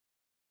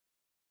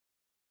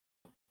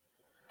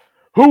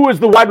Who is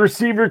the wide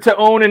receiver to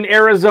own in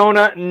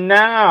Arizona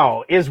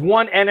now? Is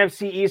one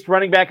NFC East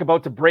running back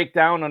about to break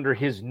down under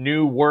his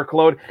new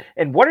workload?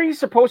 And what are you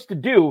supposed to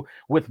do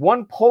with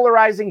one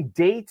polarizing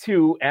day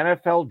 2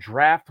 NFL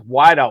draft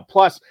wideout?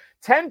 Plus,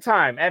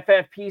 10-time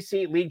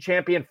FFPC league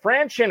champion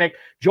Fran Shinnick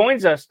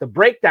joins us to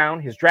break down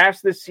his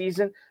drafts this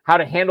season, how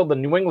to handle the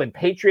New England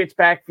Patriots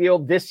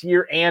backfield this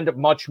year, and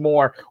much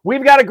more.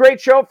 We've got a great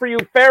show for you.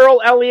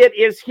 Farrell Elliott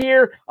is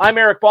here. I'm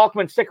Eric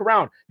Balkman. Stick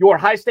around. Your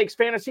high-stakes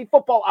fantasy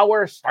football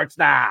hour starts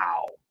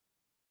now.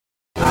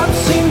 I've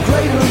seen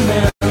greater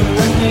men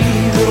than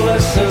neither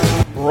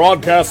lessons.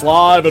 Broadcast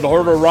live and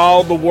heard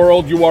around the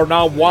world, you are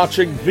now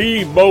watching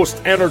the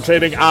most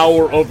entertaining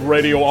hour of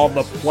radio on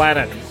the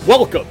planet.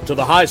 Welcome to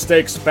the High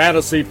Stakes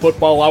Fantasy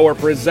Football Hour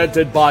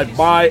presented by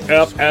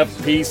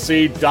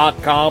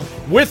MyFFPC.com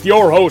with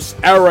your hosts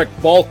Eric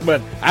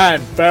Balkman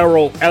and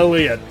Farrell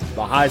Elliott.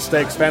 The High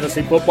Stakes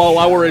Fantasy Football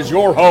Hour is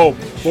your home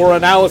for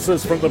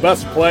analysis from the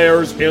best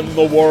players in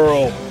the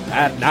world.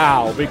 And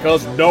now,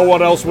 because no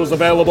one else was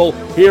available,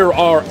 here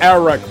are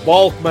Eric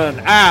Balkman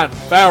and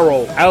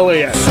Farrell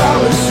Elliott.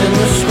 Solace in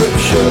the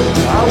scripture,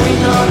 are we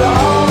not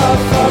all our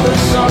father's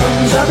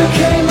sons? I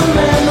became a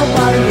man,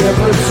 nobody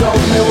ever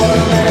told me what a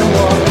man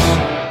was.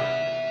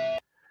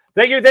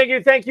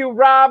 Thank you,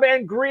 Rob,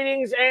 and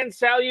greetings and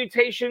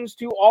salutations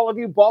to all of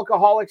you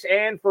Bulkaholics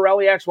and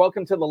Farrelliacs.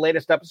 Welcome to the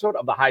latest episode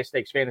of the High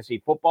Stakes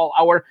Fantasy Football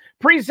Hour,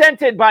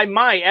 presented by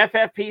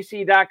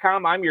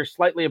MyFFPC.com. I'm your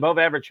slightly above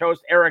average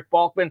host, Eric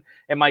Balkman,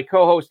 and my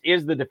co-host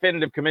is the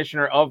definitive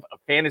commissioner of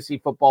fantasy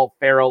football,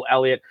 Farrell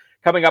Elliott.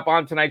 Coming up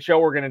on tonight's show,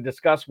 we're going to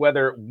discuss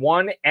whether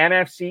one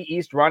NFC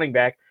East running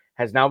back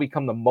has now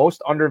become the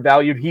most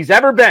undervalued he's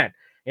ever been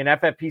in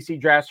FFPC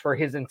drafts for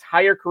his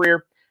entire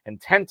career. And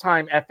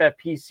 10-time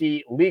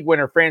FFPC league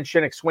winner Fran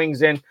Shinnick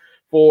swings in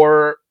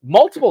for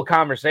multiple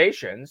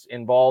conversations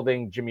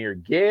involving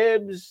Jahmyr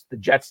Gibbs, the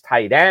Jets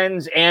tight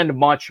ends, and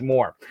much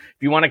more.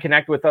 If you want to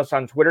connect with us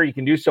on Twitter, you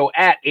can do so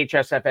at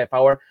HSFF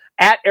Hour,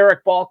 at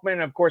Eric Balkman,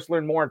 and of course,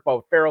 learn more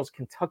about Farrell's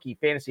Kentucky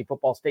Fantasy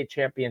Football State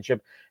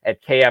Championship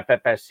at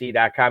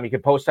KFFSC.com. You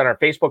can post on our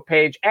Facebook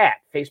page at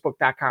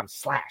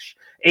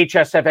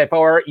Facebook.com/HSFF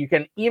Hour. You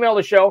can email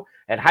the show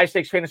at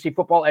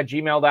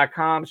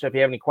highstakesfantasyfootball@gmail.com. So if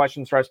you have any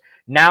questions for us,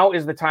 now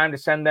is the time to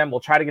send them.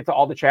 We'll try to get to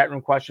all the chat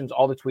room questions,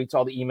 all the tweets,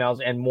 all the emails,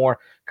 and more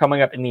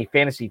coming up in the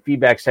fantasy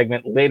feedback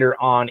segment later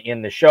on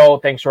in the show.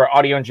 Thanks to our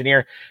audio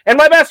engineer and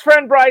my best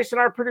friend, Bryce, and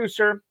our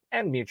producer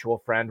and mutual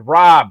friend,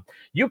 Rob.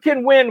 You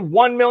can win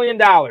 $1 million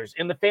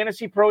in the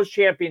Fantasy Pros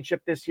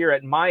Championship this year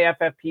at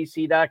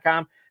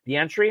myffpc.com. The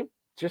entry,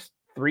 just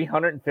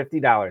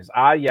 $350.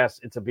 Ah, yes,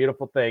 it's a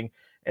beautiful thing,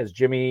 as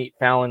Jimmy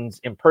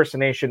Fallon's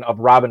impersonation of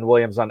Robin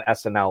Williams on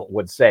SNL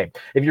would say.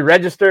 If you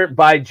register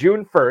by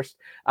June 1st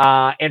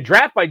and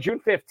draft by June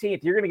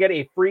 15th, you're going to get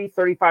a free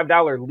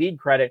 $35 league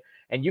credit,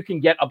 and you can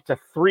get up to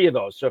 3 of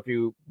those. So if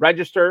you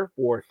register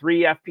for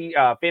 3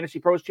 Fantasy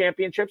Pros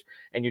Championships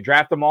and you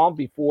draft them all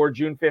before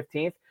June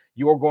 15th,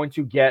 you are going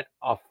to get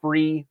a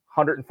free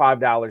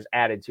 $105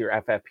 added to your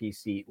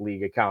FFPC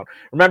league account.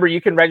 Remember,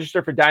 you can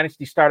register for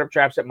Dynasty Startup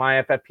Drafts at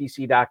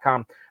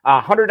myffpc.com.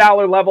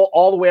 $100 level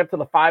all the way up to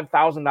the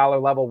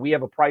 $5,000 level. We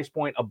have a price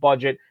point, a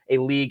budget, a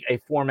league, a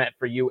format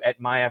for you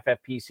at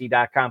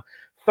myffpc.com.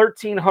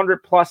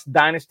 1,300 plus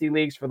Dynasty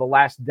leagues for the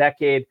last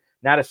decade.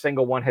 Not a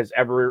single one has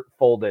ever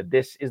folded.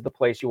 This is the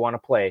place you want to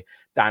play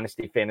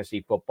Dynasty Fantasy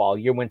Football.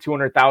 You win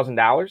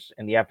 $200,000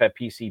 in the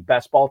FFPC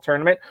Best Ball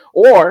Tournament,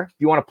 or if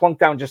you want to plunk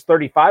down just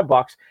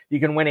 $35, you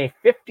can win a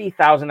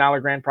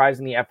 $50,000 grand prize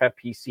in the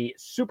FFPC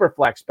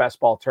Superflex Best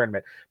Ball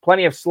Tournament.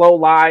 Plenty of slow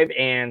live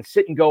and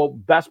sit and go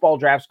best ball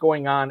drafts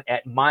going on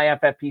at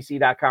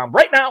myffpc.com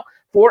right now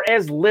for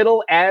as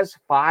little as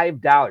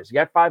 $5. You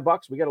got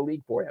 $5, we got a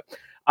league for you.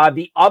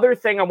 The other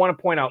thing I want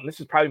to point out, and this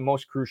is probably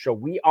most crucial,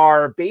 we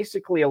are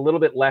basically a little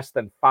bit less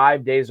than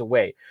 5 days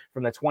away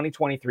from the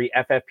 2023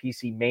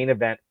 FFPC main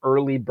event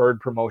early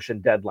bird promotion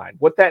deadline.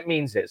 What that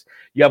means is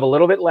you have a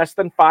little bit less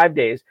than 5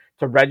 days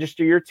to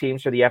register your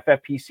teams for the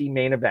FFPC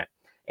main event.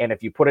 And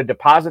if you put a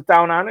deposit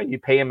down on it, you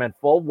pay them in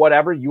full,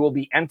 whatever, you will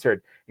be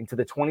entered into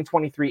the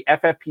 2023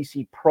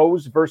 FFPC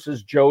Pros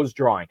versus Joes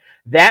drawing.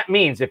 That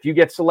means if you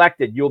get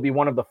selected, you'll be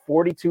one of the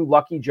 42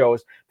 lucky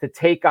Joes to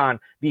take on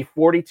the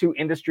 42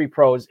 industry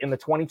pros in the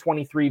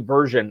 2023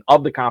 version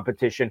of the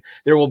competition.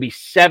 There will be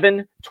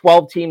 7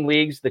 12-team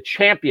leagues. The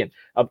champion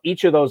of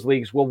each of those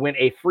leagues will win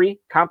a free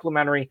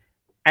complimentary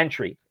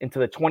entry into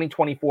the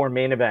 2024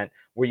 main event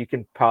where you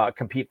can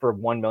compete for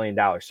 $1 million.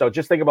 So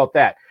just think about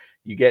that.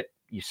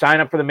 You sign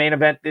up for the main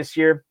event this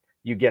year,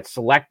 you get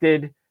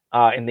selected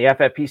in the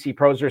FFPC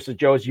Pros versus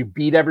Joes, you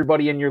beat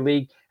everybody in your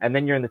league, and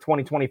then you're in the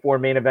 2024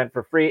 main event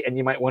for free, and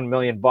you might win $1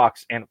 million,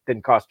 and it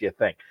didn't cost you a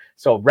thing.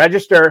 So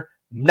register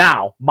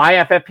now,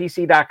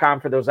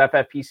 myffpc.com for those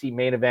FFPC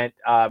main event.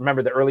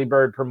 Remember, the early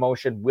bird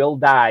promotion will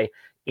die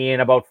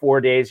in about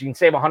 4 days. You can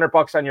save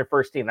 $100 on your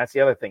first team. That's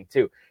the other thing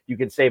too. You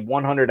can save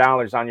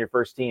 $100 on your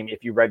first team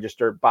if you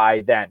register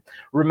by then.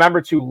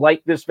 Remember to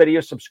like this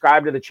video,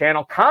 subscribe to the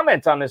channel,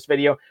 comment on this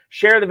video,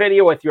 share the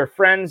video with your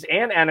friends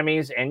and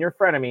enemies and your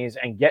frenemies,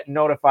 and get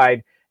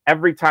notified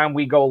every time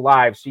we go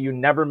live so you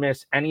never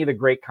miss any of the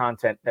great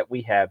content that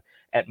we have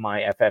at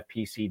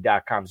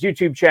myffpc.com's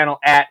YouTube channel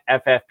at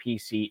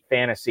FFPC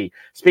Fantasy.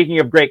 Speaking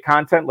of great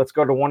content, let's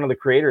go to one of the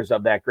creators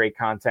of that great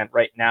content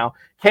right now.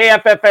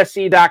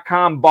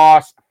 KFFSC.com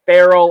boss,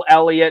 Farrell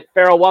Elliott.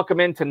 Farrell, welcome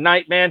in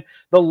tonight, man.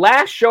 The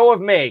last show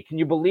of May. Can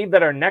you believe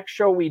that our next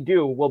show we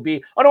do will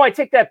be... Oh, no, I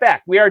take that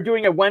back. We are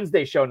doing a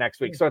Wednesday show next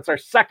week, so it's our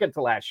second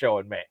to last show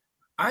in May.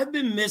 I've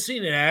been missing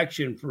in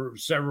action for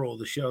several of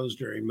the shows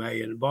during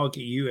May, and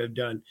Balky, you have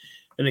done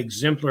an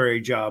exemplary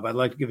job. I'd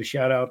like to give a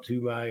shout out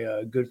to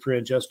my good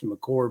friend Justin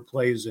McCord,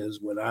 plays as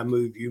When I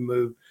Move, You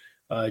Move.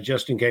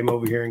 Justin came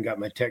over here and got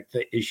my tech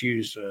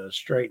issues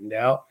straightened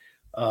out.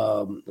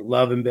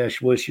 Love and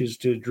best wishes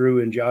to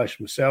Drew and Josh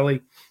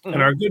Maselli,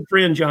 and our good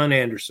friend John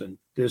Anderson,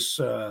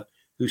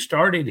 who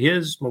started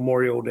his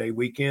Memorial Day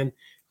weekend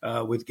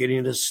with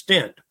getting a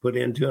stent put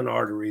into an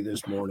artery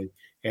this morning.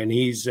 And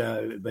he's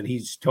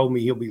told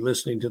me he'll be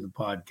listening to the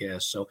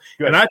podcast. So,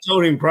 good. And I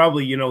told him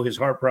probably, his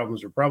heart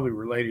problems are probably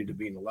related to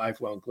being a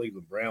lifelong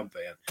Cleveland Brown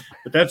fan,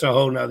 but that's a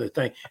whole nother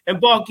thing.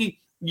 And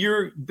Balky,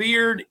 your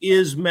beard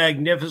is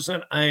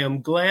magnificent. I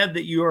am glad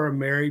that you are a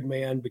married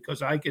man,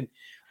 because I can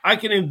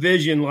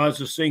envision lots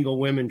of single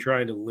women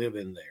trying to live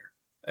in there.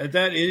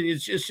 You're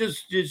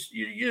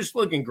just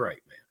looking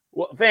great, man.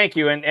 Well, thank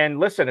you.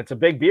 And listen, it's a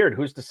big beard.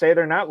 Who's to say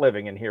they're not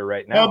living in here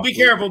right now? Oh, be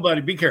careful, buddy.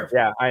 Be careful.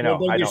 Yeah, I know.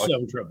 Don't I get know.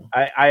 yourself in trouble.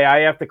 I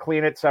have to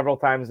clean it several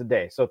times a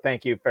day. So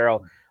thank you,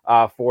 Farrell,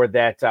 for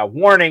that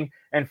warning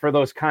and for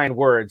those kind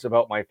words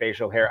about my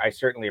facial hair. I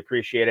certainly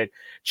appreciate it.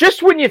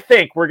 Just when you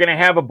think we're going to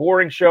have a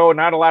boring show,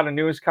 not a lot of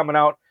news coming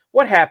out,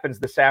 what happens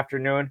this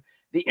afternoon?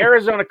 The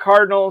Arizona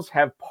Cardinals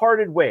have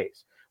parted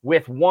ways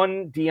with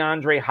one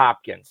DeAndre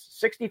Hopkins.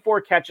 64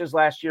 catches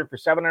last year for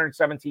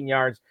 717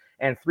 yards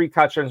and 3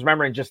 touchdowns.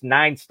 Remember, in just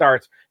 9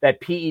 starts, that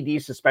PED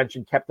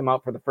suspension kept him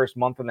out for the first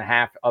month and a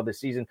half of the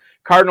season.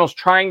 Cardinals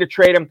trying to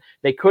trade him.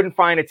 They couldn't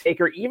find a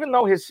taker, even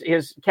though his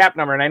cap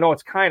number, and I know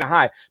it's kind of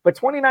high, but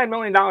 $29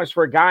 million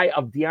for a guy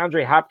of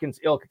DeAndre Hopkins'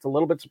 ilk, it's a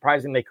little bit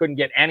surprising they couldn't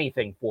get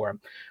anything for him.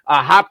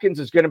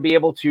 Hopkins is going to be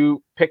able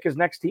to pick his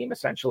next team,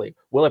 essentially.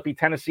 Will it be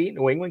Tennessee,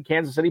 New England,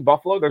 Kansas City,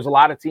 Buffalo? There's a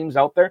lot of teams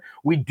out there.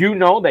 We do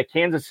know that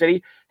Kansas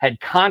City had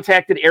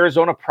contacted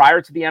Arizona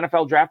prior to the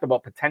NFL draft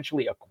about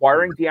potentially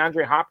acquiring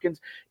DeAndre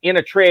Hopkins in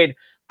a trade.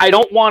 I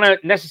don't want to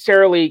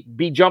necessarily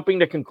be jumping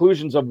to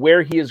conclusions of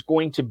where he is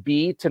going to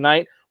be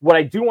tonight. What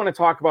I do want to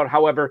talk about,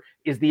 however,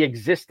 is the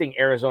existing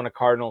Arizona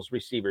Cardinals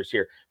receivers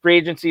here. Free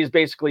agency is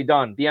basically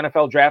done. The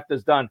NFL draft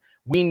is done.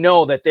 We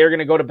know that they're going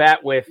to go to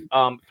bat with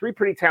 3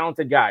 pretty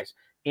talented guys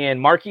in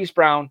Marquise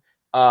Brown,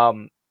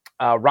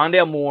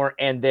 Rondale Moore,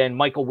 and then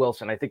Michael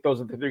Wilson. I think those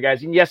are the 3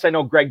 guys. And yes, I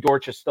know Greg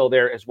Dortch is still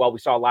there as well. We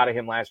saw a lot of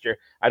him last year.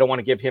 I don't want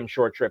to give him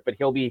short trip, but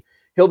he'll be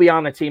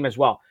on the team as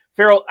well.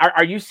 Farrell,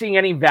 are you seeing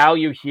any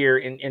value here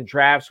in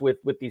drafts with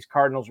these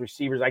Cardinals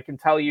receivers? I can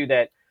tell you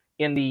that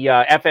in the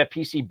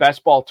FFPC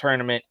best ball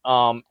tournament,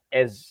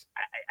 as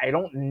I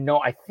don't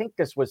know, I think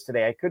this was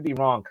today. I could be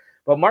wrong,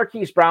 but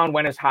Marquise Brown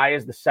went as high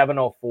as the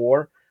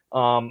 704.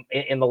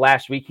 In the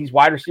last week. He's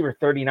wide receiver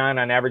 39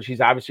 on average.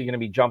 He's obviously going to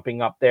be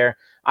jumping up there.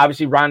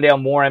 Obviously,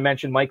 Rondale Moore, I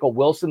mentioned. Michael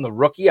Wilson, the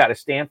rookie out of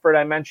Stanford,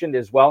 I mentioned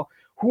as well.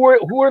 Who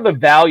are the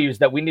values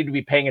that we need to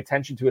be paying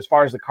attention to as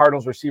far as the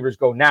Cardinals receivers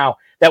go now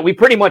that we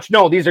pretty much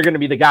know these are going to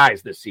be the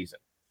guys this season?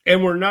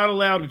 And we're not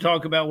allowed to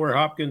talk about where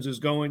Hopkins is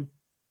going?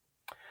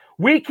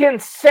 We can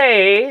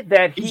say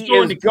that he's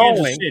going to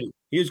Kansas City.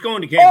 He's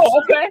going to Kansas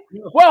City. Okay.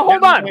 Well,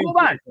 hold on.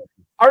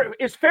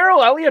 Is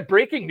Farrell Elliott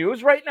breaking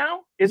news right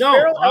now? This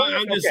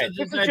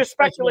is just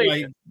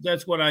speculation.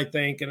 That's what I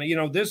think.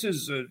 And, this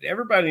is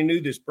everybody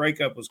knew this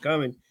breakup was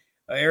coming.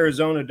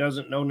 Arizona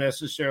doesn't know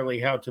necessarily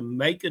how to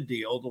make a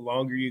deal. The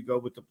longer you go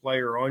with the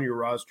player on your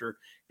roster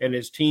and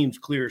as teams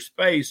clear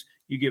space,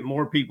 you get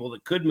more people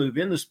that could move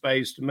in the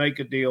space to make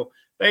a deal.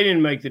 They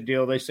didn't make the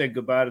deal. They said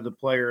goodbye to the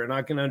player. And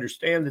I can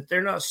understand that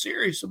they're not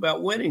serious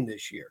about winning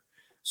this year.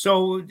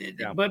 So,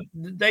 yeah. But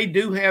they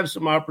do have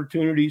some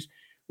opportunities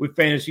with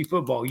fantasy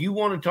football. You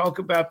want to talk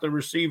about the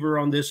receiver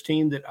on this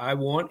team that I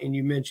want, and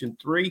you mentioned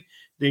 3,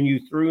 then you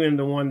threw in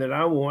the one that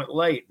I want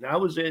late. And I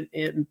was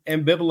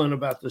ambivalent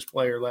about this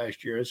player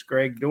last year. It's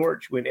Greg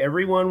Dortch. When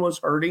everyone was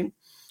hurting,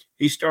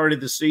 he started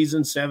the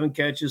season 7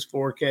 catches,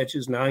 4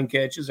 catches, 9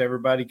 catches.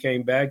 Everybody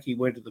came back. He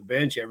went to the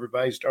bench.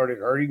 Everybody started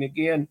hurting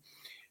again.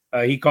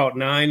 He caught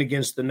 9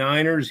 against the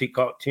Niners. He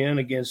caught 10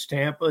 against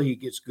Tampa. He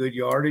gets good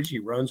yardage. He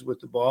runs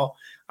with the ball.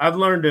 I've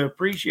learned to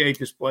appreciate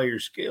this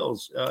player's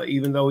skills,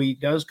 even though he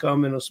does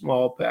come in a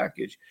small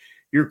package.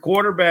 Your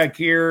quarterback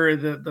here,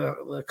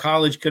 the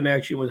college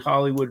connection with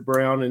Hollywood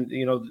Brown and,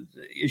 the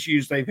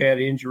issues they've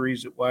had,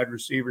 injuries at wide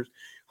receivers.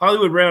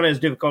 Hollywood Brown has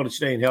difficulty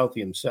staying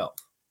healthy himself.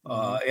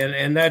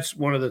 And that's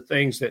one of the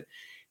things that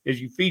as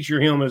you feature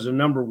him as a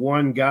number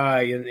 1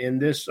 guy in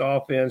this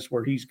offense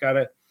where he's got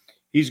to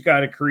he's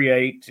got to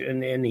create,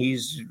 and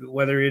he's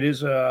whether it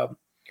is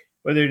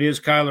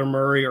Kyler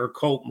Murray or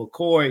Colt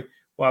McCoy,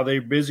 while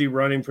they're busy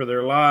running for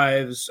their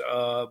lives,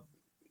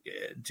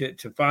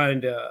 to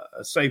find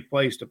a safe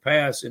place to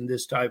pass in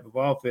this type of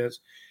offense.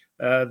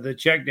 The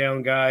check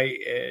down guy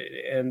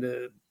and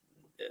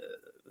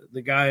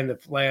the guy in the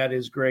flat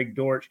is Greg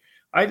Dortch.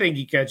 I think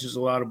he catches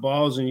a lot of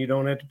balls, and you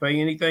don't have to pay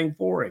anything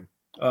for him.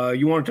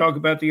 You want to talk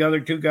about the other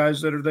two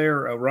guys that are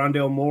there,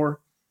 Rondale Moore?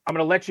 I'm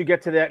going to let you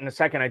get to that in a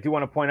second. I do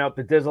want to point out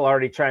that Dizzle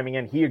already chiming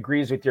in. He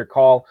agrees with your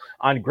call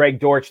on Greg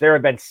Dortch. There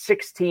have been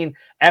 16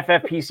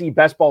 FFPC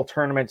best ball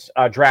tournaments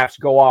drafts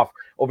go off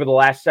over the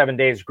last 7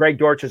 days. Greg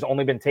Dortch has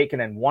only been taken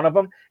in one of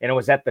them, and it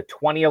was at the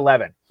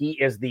 2011. He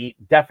is the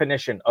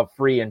definition of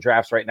free in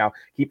drafts right now.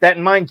 Keep that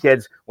in mind,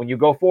 kids, when you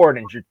go forward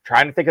and you're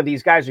trying to think of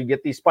these guys who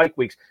get these spike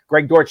weeks.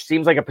 Greg Dortch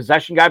seems like a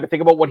possession guy, but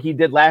think about what he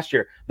did last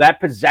year.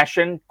 That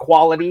possession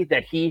quality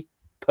that he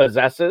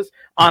possesses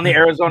on the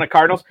Arizona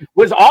Cardinals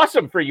was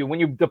awesome for you when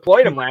you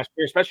deployed him last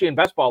year, especially in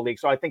best ball league.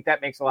 So I think that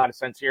makes a lot of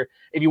sense here.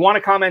 If you want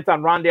to comment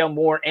on Rondale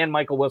Moore and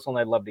Michael Wilson,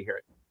 I'd love to hear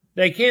it.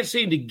 They can't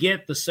seem to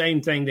get the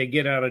same thing they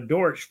get out of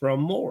Dortch from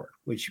Moore,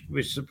 which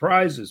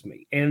surprises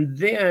me. And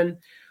then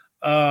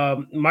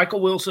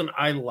Michael Wilson,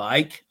 I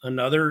like,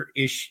 another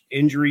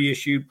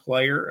injury-issued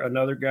player,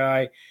 another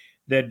guy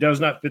that does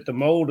not fit the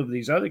mold of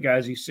these other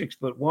guys. He's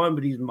 6'1",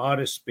 but he's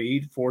modest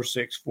speed,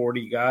 4'6",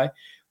 40 guy.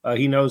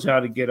 He knows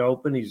how to get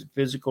open. He's a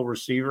physical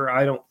receiver.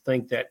 I don't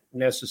think that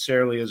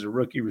necessarily as a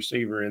rookie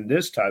receiver in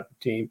this type of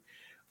team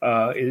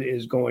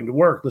is going to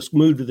work. Let's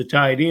move to the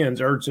tight ends,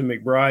 Ertz and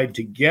McBride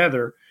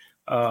together.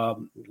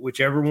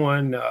 Whichever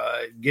one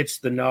gets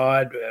the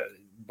nod,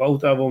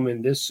 both of them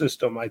in this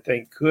system, I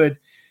think, could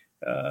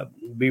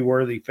be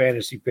worthy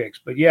fantasy picks.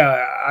 But,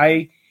 yeah,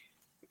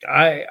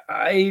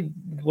 I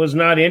was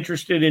not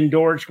interested in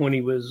Dortch when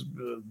he was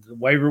the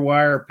waiver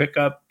wire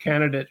pickup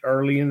candidate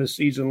early in the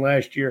season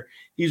last year.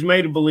 He's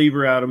made a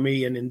believer out of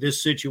me, and in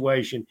this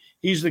situation,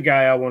 he's the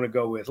guy I want to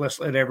go with. Let's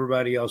let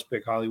everybody else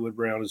pick Hollywood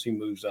Brown as he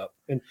moves up.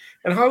 And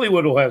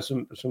Hollywood will have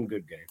some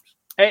good games.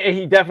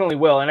 He definitely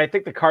will. And I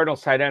think the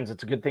Cardinals tight ends,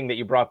 it's a good thing that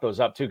you brought those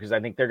up too, because I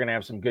think they're going to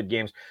have some good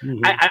games.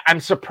 Mm-hmm. I'm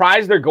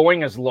surprised they're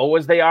going as low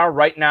as they are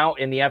right now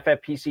in the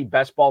FFPC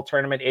Best Ball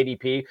Tournament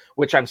ADP,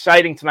 which I'm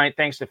citing tonight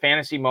thanks to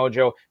Fantasy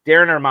Mojo.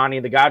 Darren Armani,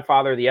 the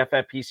godfather of the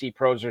FFPC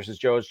Pros versus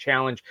Joe's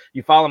Challenge.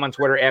 You follow him on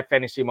Twitter at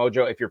Fantasy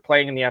Mojo. If you're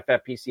playing in the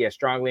FFPC, I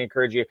strongly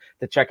encourage you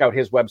to check out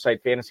his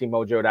website,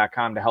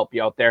 fantasymojo.com, to help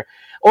you out there.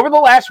 Over the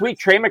last week,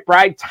 Trey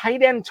McBride,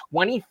 tight end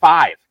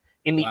 25.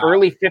 In the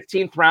early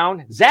 15th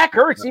round. Zach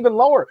Ertz, even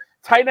lower,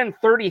 tight end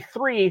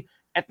 33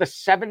 at the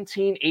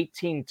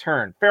 17-18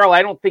 turn. Farrell,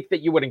 I don't think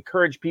that you would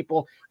encourage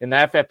people in the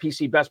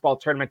FFPC Best Ball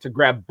Tournament to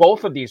grab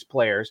both of these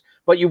players,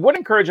 but you would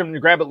encourage them to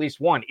grab at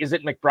least one. Is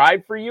it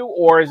McBride for you,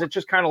 or is it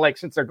just kind of like,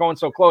 since they're going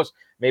so close,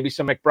 maybe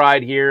some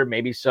McBride here,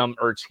 maybe some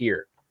Ertz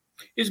here?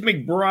 Is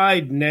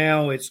McBride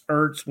now? It's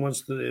Ertz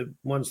once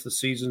the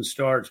season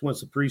starts, once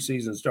the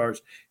preseason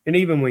starts, and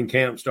even when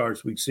camp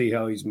starts, we see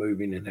how he's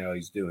moving and how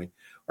he's doing.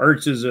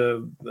 Ertz is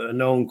a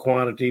known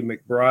quantity.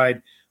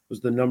 McBride was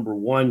the number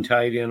one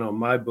tight end on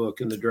my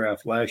book in the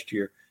draft last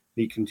year.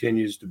 He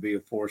continues to be a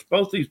force.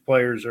 Both these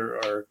players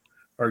are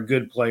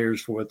good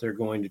players for what they're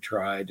going to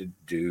try to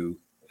do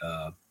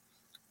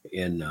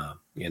in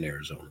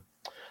Arizona.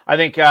 I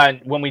think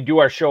when we do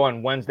our show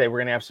on Wednesday, we're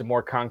going to have some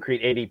more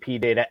concrete ADP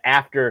data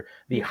after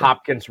the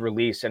Hopkins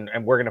release, and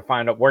we're going to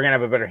find out, we're going to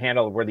have a better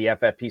handle of where the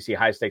FFPC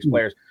high-stakes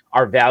players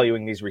are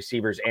valuing these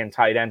receivers and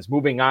tight ends.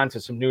 Moving on to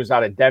some news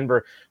out of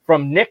Denver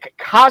from Nick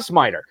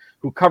Kosmider,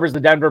 who covers the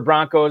Denver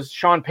Broncos.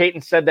 Sean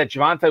Payton said that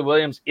Javonte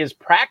Williams is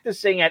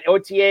practicing at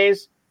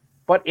OTAs,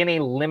 but in a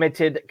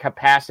limited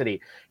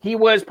capacity. He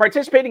was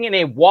participating in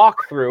a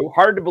walkthrough.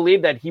 Hard to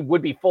believe that he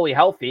would be fully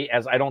healthy,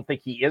 as I don't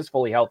think he is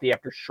fully healthy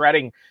after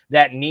shredding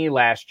that knee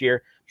last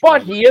year.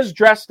 But he is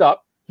dressed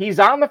up, he's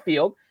on the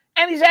field,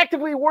 and he's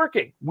actively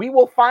working. We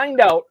will find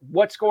out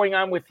what's going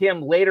on with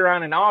him later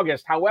on in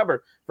August.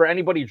 However, for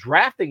anybody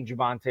drafting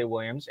Javonte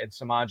Williams and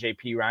Samaje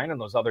Perine and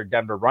those other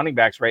Denver running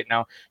backs right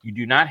now, you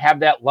do not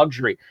have that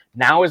luxury.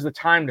 Now is the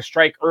time to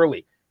strike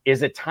early.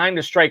 Is it time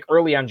to strike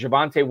early on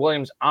Javonte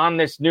Williams on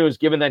this news,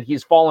 given that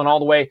he's fallen all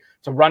the way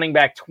to running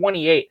back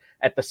 28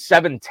 at the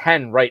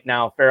 7-10 right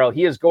now, Farrell?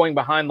 He is going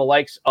behind the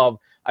likes of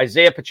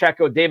Isaiah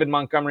Pacheco, David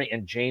Montgomery,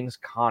 and James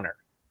Conner.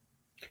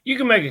 You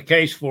can make a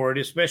case for it,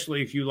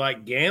 especially if you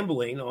like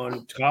gambling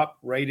on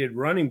top-rated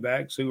running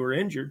backs who are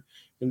injured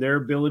and their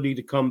ability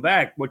to come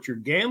back. What you're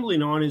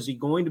gambling on, is he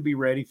going to be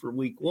ready for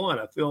week one?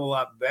 I feel a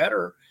lot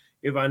better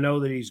if I know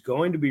that he's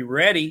going to be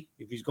ready,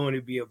 if he's going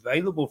to be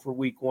available for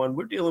week one.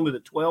 We're dealing with a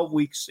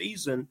 12-week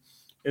season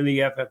in the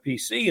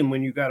FFPC, and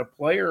when you've got a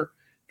player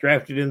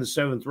drafted in the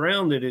 7th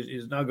round that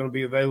is not going to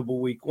be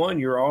available week one,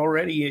 you're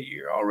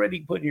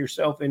already putting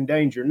yourself in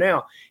danger.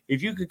 Now,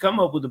 if you could come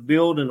up with a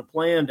build and a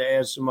plan to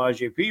add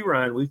Samaje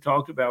Perine, we've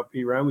talked about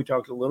Perine. We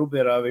talked a little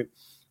bit of him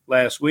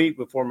last week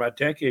before my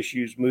tech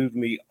issues moved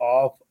me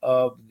off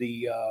of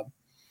the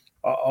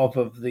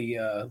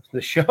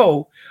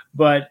show,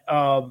 but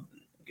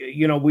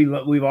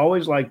we've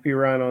always liked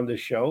Piran on this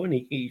show, and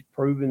he's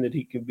proven that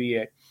he can be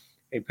a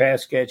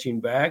pass catching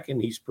back,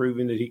 and he's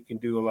proven that he can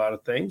do a lot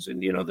of things.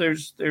 And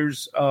there's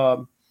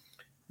the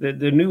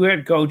new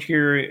head coach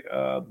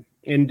here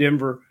in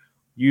Denver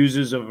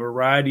uses a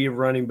variety of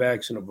running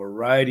backs in a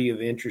variety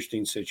of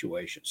interesting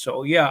situations.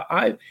 So yeah,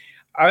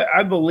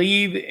 I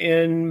believe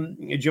in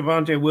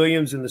Javonte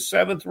Williams in the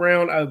 7th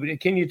round.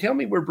 Can you tell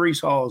me where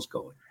Breece Hall is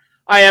going?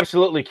 I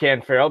absolutely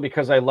can, Farrell,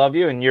 because I love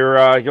you and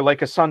you're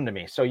like a son to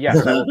me. So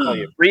yes, I will tell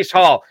you. Breece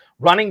Hall,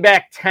 running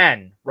back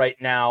 10 right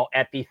now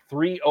at the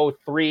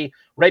 303,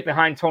 right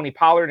behind Tony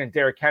Pollard and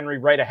Derrick Henry,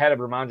 right ahead of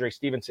Ramondre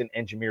Stevenson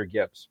and Jahmyr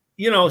Gibbs.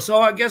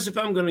 So I guess if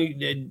I'm going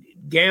to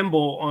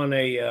gamble on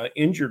a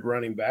injured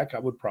running back, I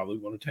would probably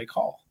want to take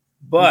Hall.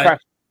 But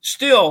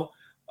still,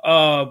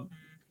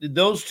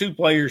 those two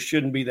players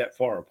shouldn't be that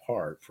far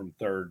apart from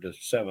 3rd to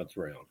 7th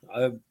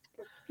round.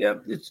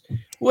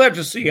 We'll have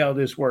to see how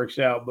this works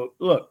out. But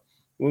look,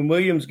 when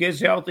Williams gets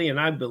healthy, and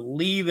I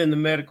believe in the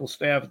medical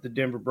staff at the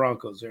Denver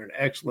Broncos, they're an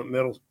excellent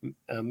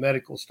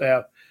medical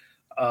staff.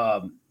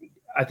 I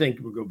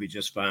think we're going to be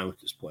just fine with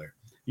this player.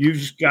 You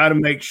just got to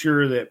make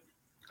sure that,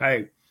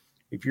 hey,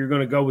 if you're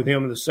going to go with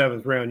him in the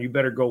 7th round, you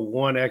better go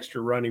one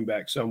extra running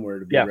back somewhere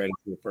to be ready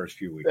for the first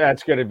few weeks.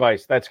 That's good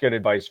advice. That's good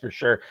advice for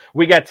sure.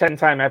 We got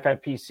 10-time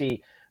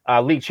FFPC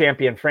league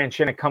champion Fran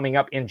Shinnick coming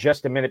up in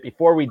just a minute.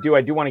 Before we do,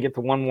 I do want to get to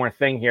one more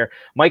thing here.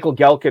 Michael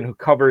Gelkin, who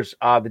covers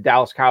the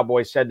Dallas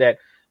Cowboys, said that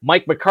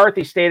Mike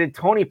McCarthy stated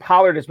Tony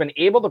Pollard has been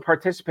able to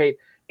participate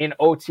in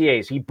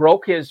OTAs. He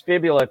broke his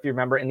fibula, if you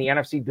remember, in the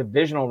NFC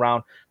divisional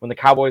round when the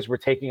Cowboys were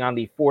taking on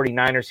the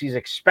 49ers. He's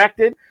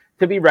expected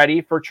to be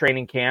ready for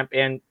training camp,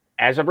 and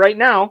as of right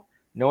now,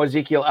 no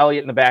Ezekiel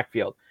Elliott in the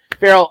backfield.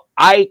 Farrell,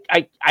 I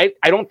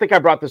don't think I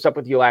brought this up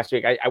with you last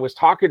week. I was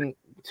talking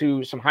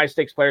to some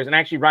high-stakes players, and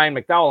actually Ryan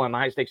McDowell on the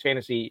High Stakes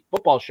Fantasy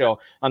Football Show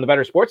on the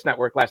Better Sports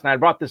Network last night. I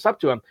brought this up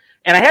to him,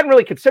 and I hadn't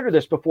really considered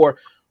this before.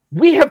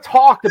 We have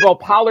talked about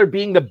Pollard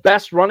being the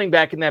best running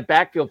back in that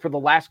backfield for the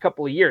last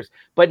couple of years,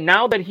 but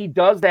now that he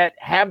does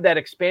have that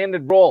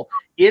expanded role,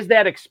 is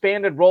that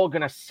expanded role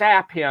going to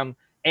sap him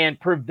and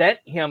prevent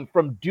him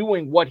from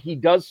doing what he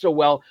does so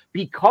well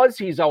because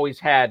he's always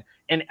had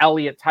an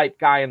Elliott-type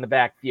guy in the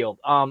backfield?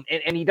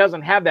 And he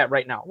doesn't have that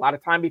right now. A lot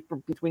of time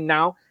between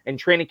now and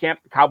training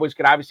camp, the Cowboys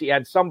could obviously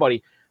add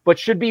somebody, but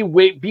should be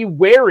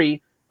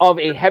wary of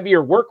a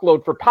heavier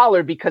workload for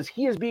Pollard because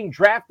he is being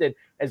drafted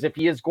as if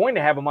he is going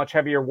to have a much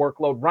heavier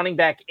workload, running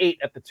back 8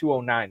 at the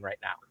 209 right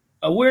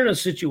now. We're in a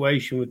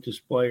situation with this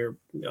player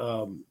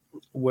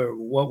where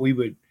what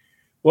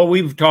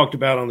we've talked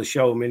about on the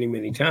show many,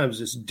 many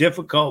times, it's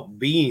difficult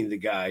being the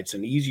guy. It's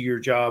an easier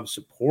job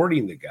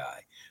supporting the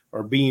guy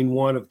or being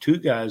one of two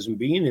guys and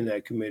being in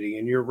that committee.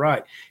 And you're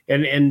right.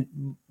 And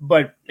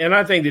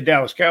I think the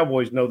Dallas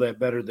Cowboys know that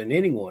better than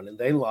anyone, and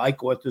they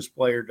like what this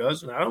player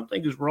does. And I don't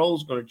think his role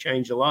is going to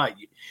change a lot.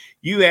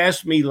 You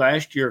asked me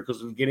last year,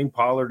 because of getting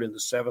Pollard in the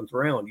 7th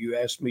round, you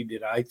asked me,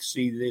 did I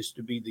see this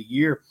to be the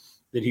year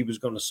that he was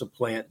going to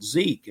supplant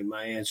Zeke? And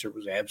my answer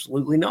was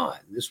absolutely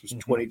not. This was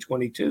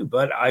 2022,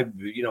 but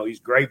he's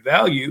great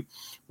value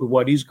with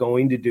what he's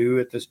going to do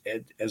as a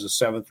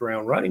 7th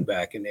round running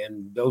back.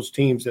 And those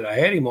teams that I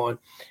had him on,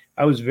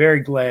 I was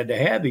very glad to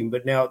have him.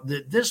 But now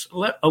this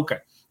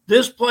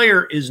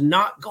player is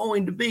not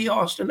going to be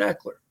Austin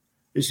Eckler.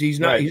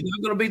 He's not going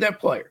to be that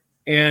player.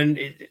 And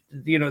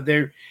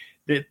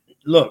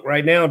look,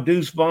 right now,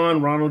 Deuce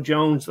Vaughn, Ronald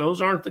Jones,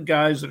 those aren't the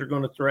guys that are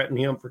going to threaten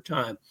him for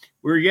time.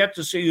 We're yet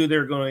to see who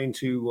they're going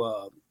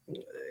to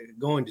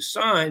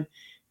sign,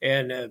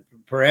 and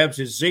perhaps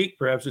it's Zeke,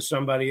 perhaps it's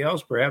somebody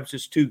else, perhaps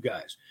it's two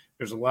guys.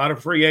 There's a lot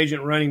of free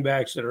agent running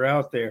backs that are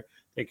out there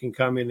that can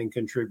come in and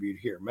contribute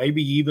here.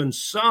 Maybe even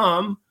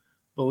some,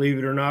 believe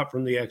it or not,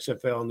 from the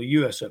XFL and the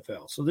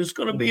USFL. So this is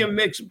going to be a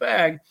mixed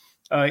bag.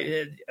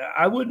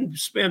 I wouldn't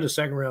spend a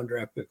 2nd-round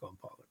draft pick on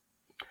Pollard.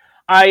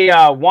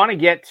 I want to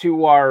get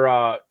to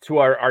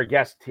our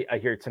guest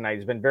here tonight.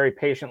 He's been very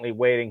patiently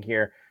waiting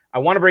here. I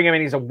want to bring him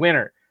in. He's a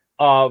winner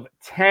of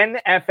 10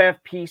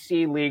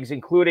 FFPC leagues,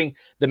 including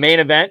the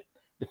main event,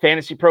 the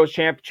Fantasy Pros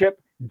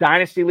Championship,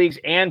 Dynasty Leagues,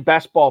 and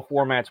Best Ball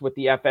formats with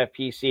the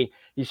FFPC.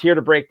 He's here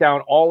to break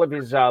down all of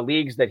his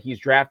leagues that he's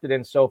drafted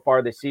in so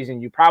far this season.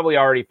 You probably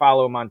already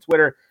follow him on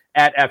Twitter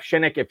at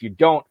FShinnick. If you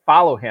don't,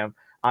 follow him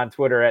on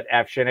Twitter at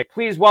FShinnick.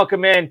 Please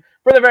welcome in,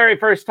 for the very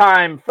first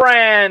time,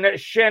 Fran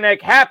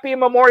Shinnick. Happy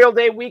Memorial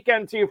Day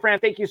weekend to you, Fran.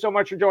 Thank you so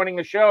much for joining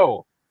the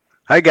show.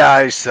 Hi,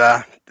 guys.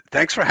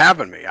 Thanks for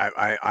having me.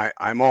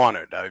 I'm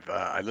honored.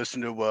 I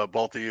listened to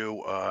both of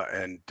you,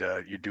 and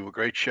you do a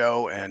great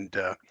show, and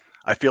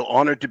I feel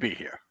honored to be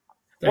here.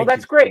 Well,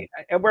 that's great.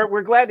 And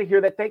we're glad to hear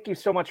that. Thank you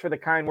so much for the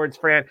kind words,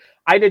 Fran.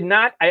 I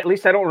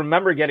don't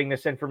remember getting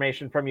this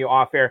information from you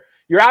off air.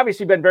 You've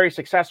obviously been very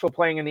successful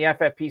playing in the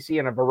FFPC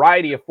in a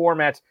variety of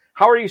formats.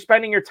 How are you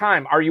spending your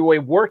time? Are you a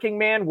working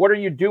man? What are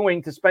you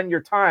doing to spend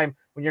your time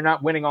when you're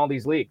not winning all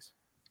these leagues?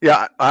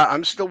 Yeah,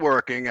 I'm still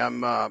working.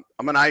 I'm an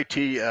IT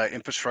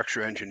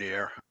infrastructure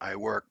engineer. I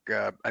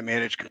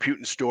manage compute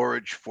and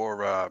storage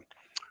for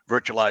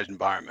virtualized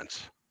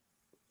environments.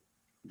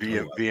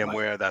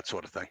 VMware, that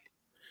sort of thing.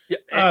 Yeah,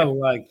 I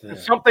like that.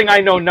 Something I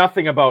know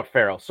nothing about,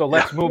 Farrell. So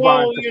let's move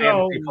on to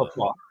fantasy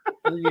football.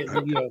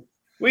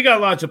 We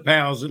got lots of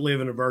pals that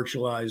live in a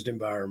virtualized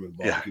environment.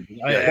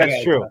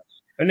 That's true.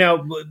 And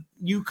now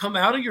you come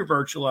out of your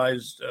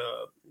virtualized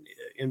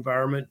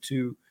environment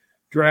to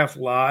draft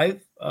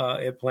live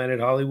at Planet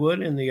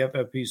Hollywood in the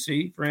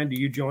FFPC. Fran, do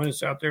you join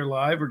us out there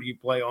live, or do you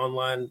play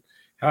online?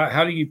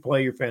 How do you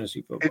play your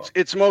fantasy football?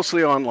 It's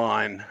mostly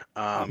online.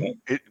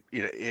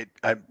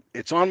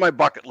 It's on my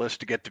bucket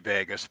list to get to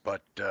Vegas,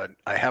 but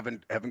I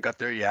haven't got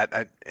there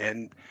yet.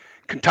 And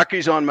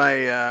Kentucky's on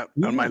my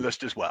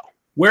list as well.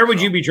 Where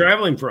would you be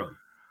traveling from?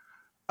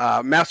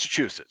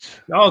 Massachusetts.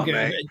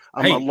 Okay.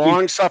 I'm a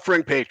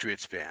long-suffering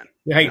Patriots fan.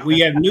 Hey, we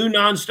have new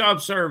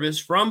nonstop service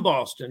from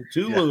Boston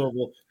to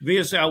Louisville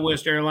via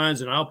Southwest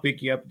Airlines, and I'll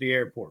pick you up at the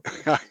airport.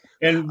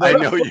 And I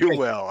know you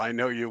will. I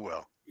know you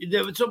will.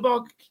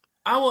 So,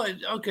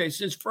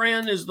 since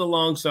Fran is the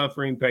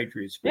long-suffering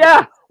Patriots fan.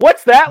 Yeah,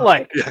 what's that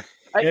like?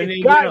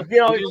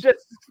 It's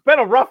just been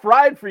a rough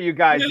ride for you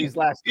guys these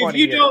last 20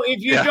 years.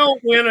 If you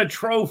don't win a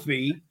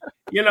trophy,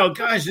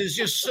 guys, there's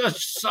just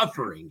such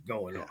suffering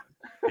going on.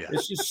 Yeah.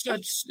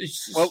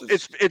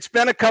 It's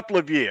been a couple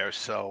of years.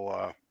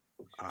 So,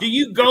 do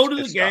you go to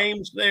the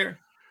games there?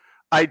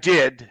 I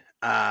did.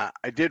 I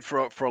did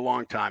for a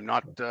long time.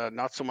 Not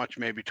so much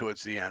maybe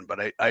towards the end,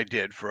 but I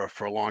did for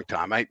a long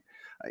time.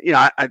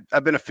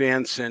 I've been a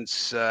fan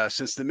since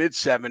the mid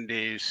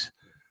 '70s.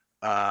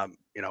 I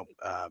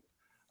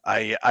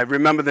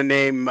remember the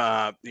name,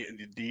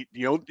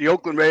 the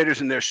Oakland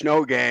Raiders and their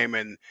snow game,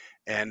 and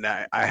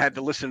I had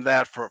to listen to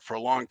that for a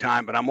long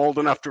time. But I'm old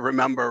enough to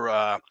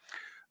remember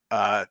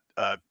a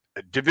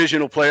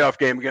divisional playoff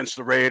game against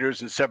the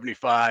Raiders in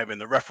 '75,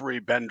 and the referee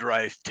Ben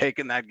Dreith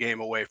taking that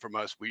game away from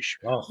us. We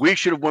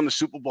should have won the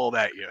Super Bowl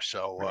that year.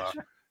 So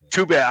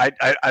too bad.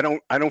 I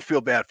don't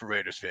feel bad for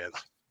Raiders fans.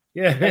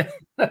 Yeah.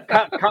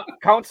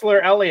 Counselor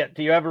Elliott,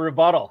 do you have a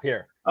rebuttal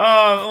here?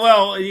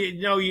 Well,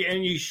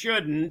 and you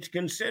shouldn't,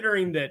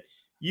 considering that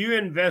you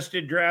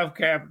invested draft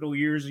capital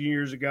years and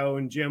years ago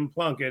in Jim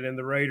Plunkett, and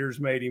the Raiders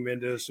made him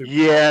into a Super Bowl.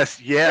 Yes.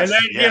 And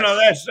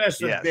that, that's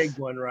the yes. big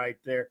one right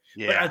there.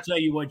 Yeah. But I tell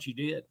you what you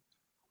did.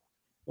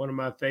 One of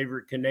my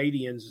favorite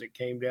Canadians that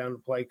came down to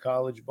play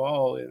college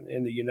ball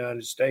in the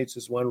United States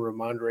is one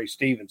Ramondre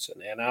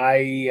Stevenson, and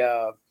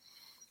I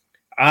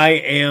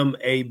am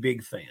a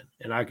big fan,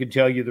 and I can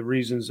tell you the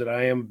reasons that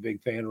I am a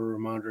big fan of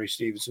Ramondre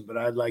Stevenson, but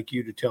I'd like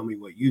you to tell me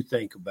what you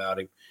think about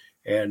him.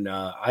 And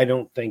I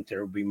don't think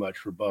there will be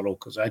much rebuttal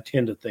because I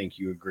tend to think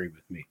you agree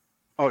with me.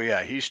 Oh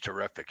yeah, he's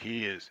terrific.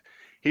 He's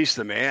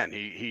the man.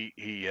 He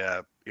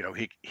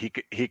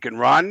can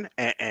run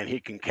and he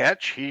can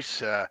catch.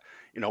 He's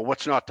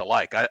what's not to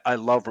like. I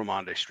love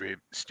Ramondre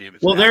Stevenson.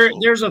 Well,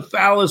 there's a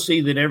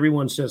fallacy that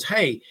everyone says,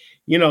 hey,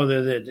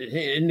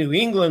 in New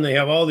England they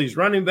have all these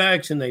running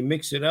backs and they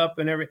mix it up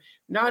and everything.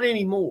 Not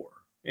anymore,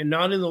 and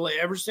not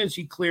ever since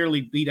he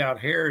clearly beat out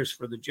Harris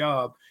for the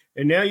job.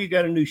 And now you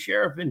got a new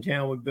sheriff in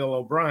town with Bill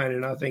O'Brien,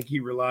 and I think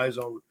he relies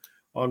on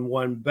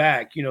one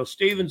back.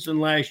 Stevenson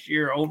last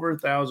year, over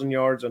 1,000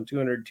 yards on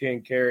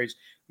 210 carries,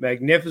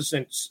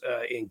 magnificent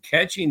in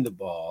catching the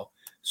ball.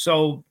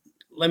 So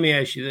let me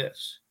ask you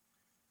this.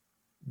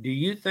 Do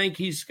you think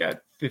he's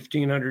got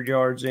 1,500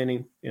 yards in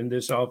him in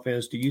this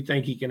offense? Do you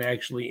think he can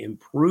actually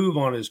improve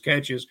on his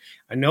catches?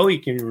 I know he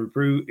can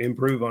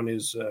improve on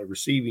his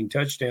receiving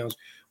touchdowns.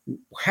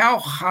 How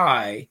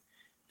high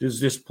does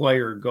this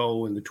player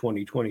go in the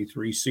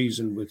 2023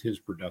 season with his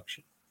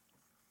production?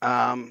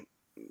 I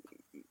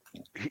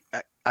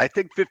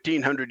think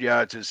 1,500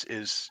 yards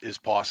is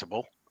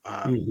possible.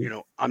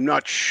 I'm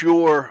not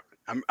sure.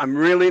 I'm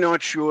really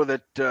not sure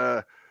that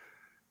they're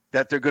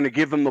going to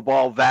give him the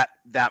ball that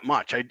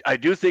much. I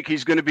do think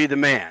he's going to be the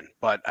man,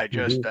 but I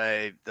just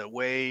the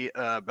way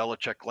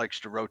Belichick likes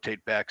to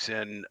rotate backs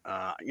in,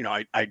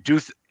 I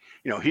do.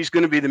 He's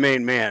going to be the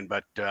main man,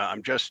 but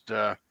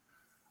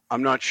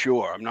I'm not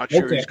sure. I'm not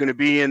sure he's going to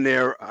be in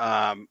there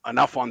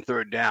enough on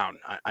third down.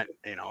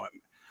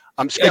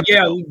 I'm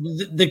skeptical.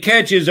 Yeah, the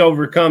catches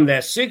overcome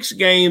that. 6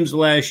 games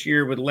last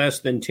year with less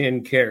than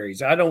 10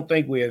 carries. I don't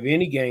think we have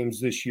any games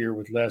this year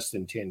with less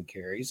than 10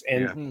 carries.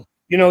 And,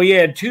 he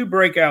had 2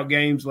 breakout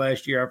games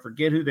last year. I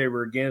forget who they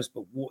were against,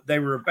 but they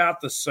were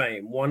about the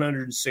same,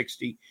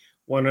 160,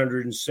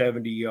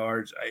 170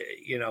 yards.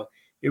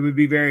 It would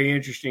be very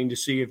interesting to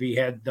see if he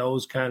had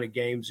those kind of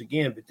games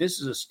again. But this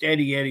is a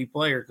steady Eddie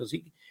player because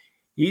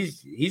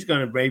he's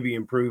going to maybe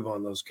improve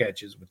on those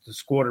catches with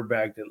this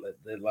quarterback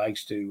that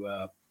likes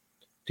to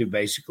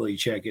basically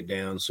check it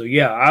down. So,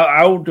 yeah,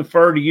 I will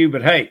defer to you.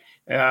 But, hey,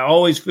 I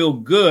always feel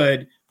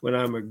good when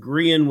I'm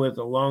agreeing with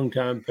a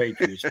longtime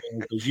Patriots fan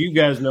because you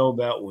guys know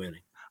about winning.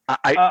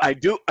 I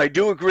do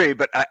agree,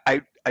 but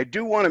I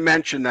do want to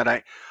mention that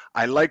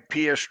I like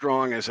Pierre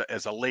Strong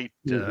as a late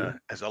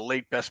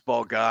best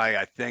ball guy.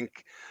 I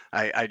think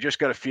I just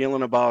got a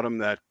feeling about him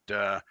that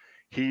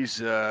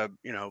he's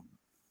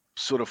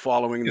sort of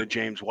following the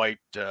James White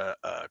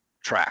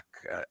track.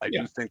 I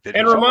do think that.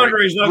 And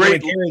Ramondre is not going to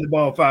carry the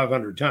ball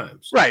 500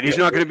 times. Right. He's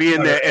not going to be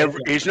in there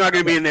he's not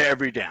going to be in there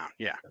every down.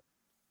 Yeah.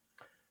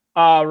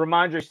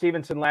 Ramondre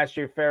Stevenson last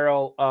year,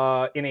 Farrell,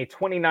 in a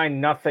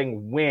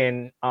 29-0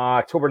 win,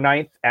 October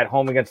 9th at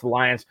home against the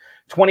Lions,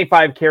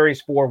 25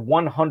 carries for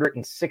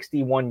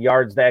 161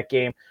 yards that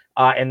game.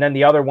 And then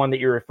the other one that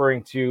you're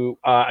referring to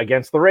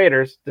against the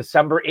Raiders,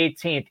 December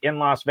 18th in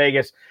Las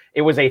Vegas,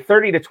 it was a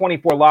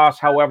 30-24 loss.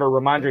 However,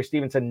 Ramondre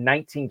Stevenson,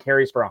 19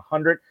 carries for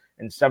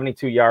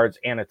 172 yards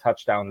and a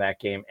touchdown that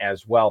game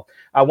as well.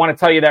 I want to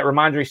tell you that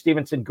Ramondre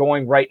Stevenson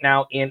going right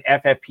now in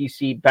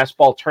FFPC best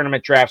ball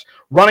tournament drafts,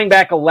 running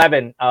back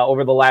 11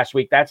 over the last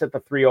week. That's at the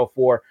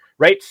 304,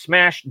 right?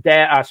 Smack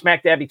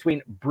dab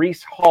between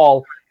Breece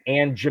Hall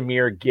and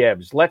Jahmyr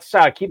Gibbs. Let's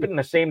keep it in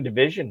the same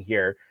division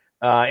here.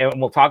 And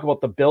we'll talk about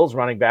the Bills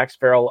running backs.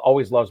 Farrell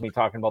always loves me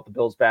talking about the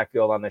Bills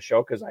backfield on this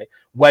show because I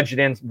wedge it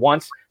in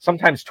once,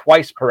 sometimes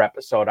twice per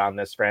episode on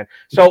this, Fran.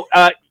 So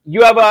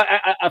you have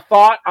a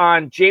thought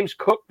on James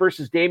Cook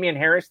versus Damian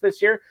Harris this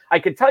year? I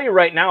could tell you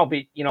right now,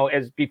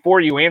 as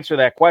before you answer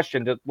that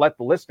question, to let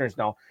the listeners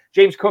know,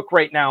 James Cook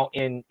right now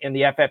in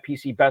the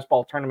FFPC best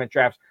ball tournament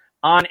drafts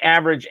on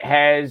average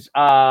has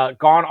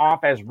gone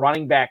off as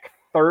running back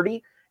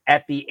 30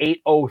 at the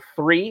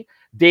 803.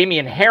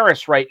 Damian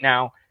Harris right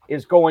now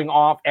is going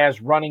off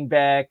as running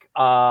back,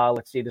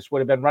 this would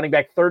have been running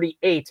back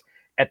 38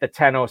 at the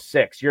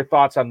 1006. Your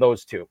thoughts on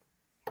those two?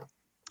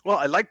 Well,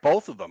 I like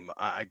both of them.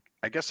 I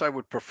guess I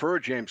would prefer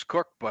James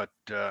Cook, but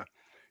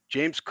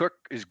James Cook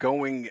is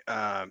going,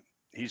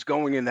 he's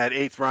going in that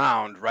 8th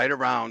round, right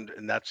around,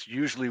 and that's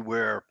usually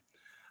where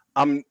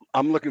I'm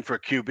looking for a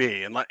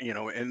QB. And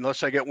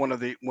unless I get one of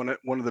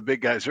the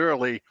big guys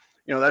early,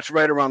 that's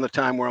right around the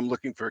time where I'm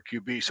looking for a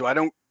QB. So I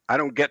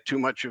don't get too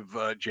much of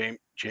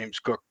James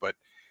Cook, but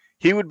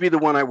he would be the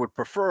one I would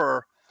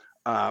prefer,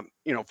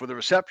 for the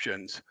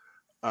receptions.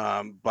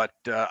 But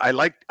I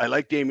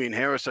like Damian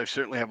Harris. I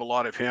certainly have a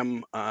lot of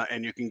him,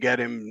 and you can get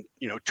him,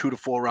 2 to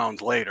 4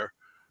 rounds later.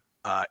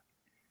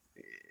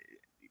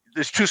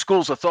 There's two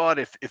schools of thought.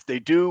 If they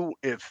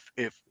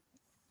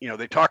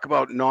talk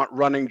about not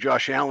running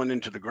Josh Allen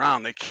into the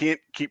ground, they can't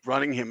keep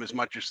running him as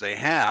much as they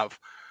have.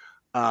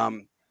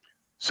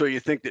 So you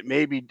think that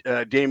maybe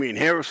Damian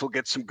Harris will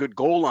get some good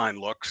goal line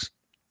looks.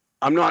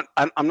 I'm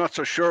not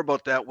so sure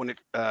about that when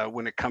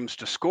it comes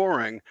to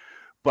scoring,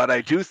 but I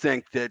do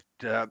think that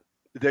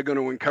they're going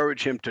to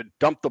encourage him to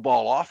dump the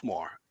ball off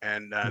more,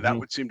 and that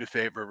would seem to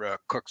favor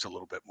Cooks a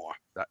little bit more.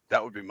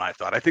 That would be my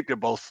thought. I think they're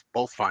both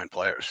fine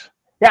players.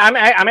 Yeah,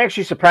 I'm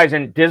actually surprised,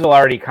 and Dizzle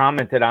already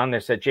commented on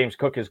this, that James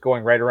Cook is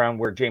going right around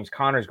where James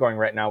Conner is going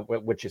right now,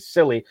 which is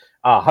silly.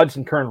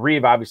 Hudson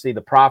Kern-Reeve, obviously,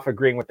 the prof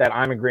agreeing with that.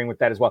 I'm agreeing with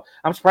that as well.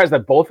 I'm surprised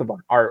that both of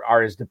them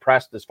are as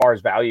depressed as far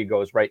as value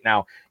goes right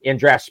now in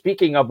draft.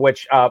 Speaking of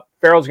which,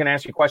 Farrell's going to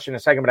ask you a question in a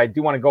second, but I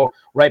do want to go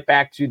right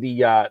back to the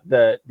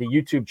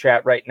YouTube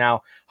chat right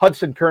now.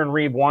 Hudson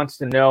Kern-Reeve wants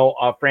to know,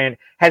 Fran,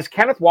 has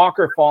Kenneth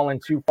Walker fallen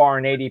too far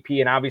in ADP?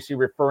 And obviously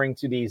referring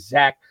to the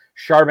Zach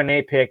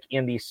Charbonnet pick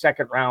in the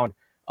 2nd round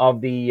of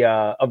the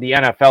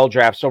NFL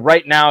draft. So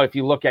right now, if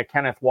you look at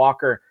Kenneth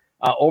Walker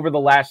over the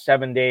last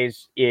 7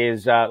 days,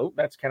 is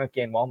that's Kenneth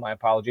Gainwell. My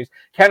apologies.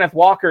 Kenneth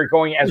Walker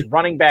going as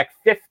running back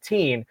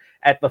 15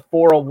 at the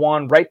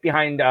 401, right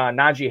behind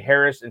Najee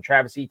Harris and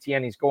Travis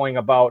Etienne. He's going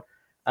about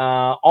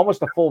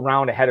almost a full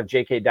round ahead of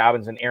J.K.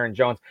 Dobbins and Aaron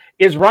Jones.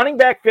 Is running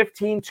back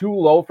 15 too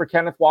low for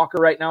Kenneth Walker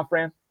right now,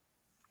 Fran?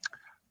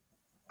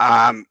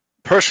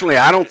 Personally,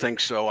 I don't think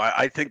so.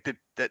 I think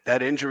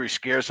that injury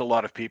scares a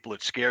lot of people.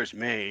 It scares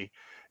me.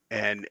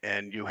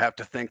 And you have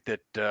to think that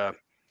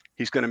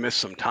he's going to miss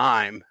some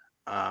time.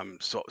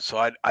 So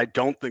I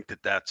don't think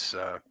that's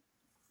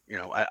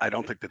I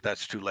don't think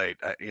that's too late.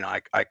 I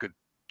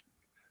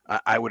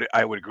would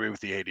agree with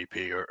the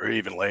ADP or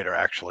even later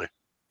actually.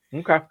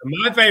 Okay.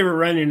 My favorite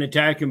running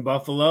attack in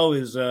Buffalo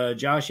is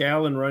Josh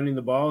Allen running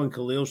the ball and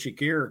Khalil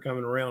Shakir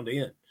coming around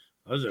in.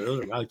 Those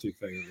are my two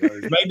favorite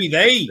runners. Maybe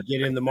they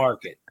get in the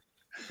market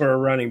for a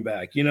running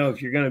back.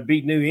 If you're going to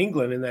beat New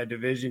England in that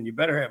division, you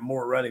better have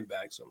more running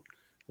backs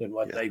than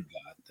what they've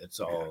got. That's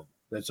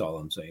all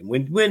I'm saying.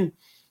 When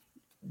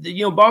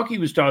Balky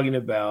was talking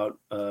about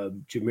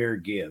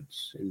Jahmyr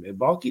Gibbs, and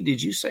Balky, did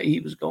you say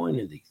he was going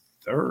in the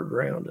 3rd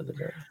round of the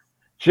draft?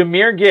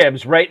 Jahmyr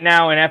Gibbs right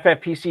now in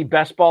FFPC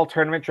best ball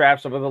tournament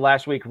drafts over the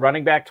last week,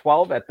 running back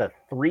 12 at the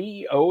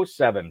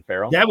 307,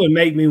 Farrell. That would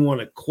make me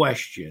want to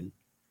question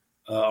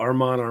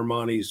Armand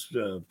Armani's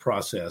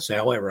process.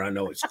 However, I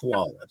know it's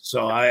flawless.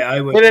 So I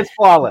would. It is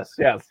flawless.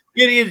 Yes,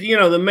 it is.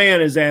 The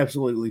man is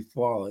absolutely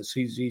flawless.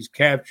 He's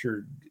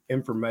captured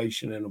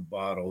information in a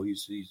bottle.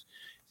 He's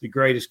the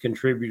greatest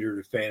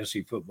contributor to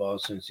fantasy football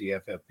since the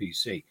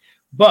FFPC.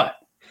 But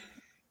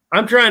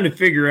I'm trying to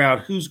figure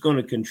out who's going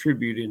to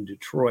contribute in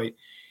Detroit.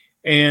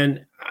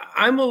 And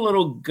I'm a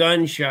little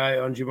gun shy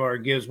on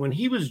Jahmyr Gibbs. When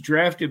he was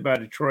drafted by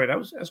Detroit, I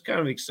was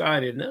kind of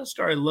excited. And then I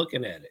started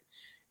looking at it.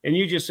 And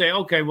you just say,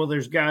 okay, well,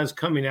 there's guys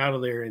coming out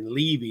of there and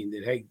leaving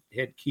that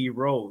had key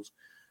roles.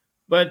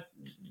 But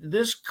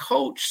this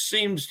coach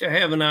seems to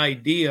have an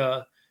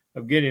idea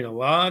of getting a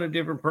lot of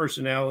different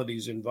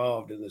personalities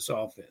involved in this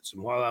offense.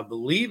 And while I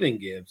believe in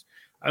Gibbs,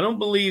 I don't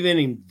believe in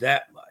him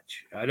that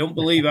much. I don't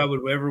believe I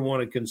would ever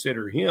want to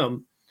consider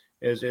him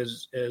as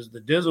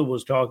the Dizzle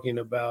was talking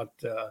about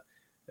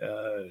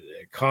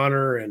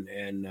Connor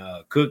and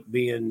Cook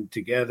being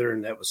together,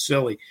 and that was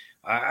silly.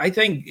 I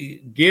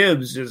think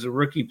Gibbs is a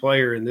rookie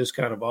player in this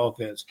kind of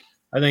offense.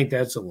 I think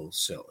that's a little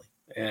silly.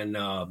 And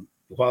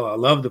while I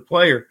love the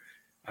player,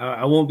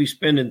 I won't be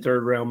spending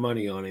third-round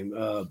money on him.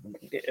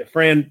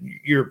 Fran,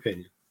 your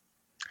opinion?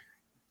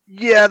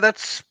 Yeah,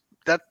 that's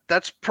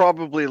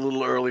probably a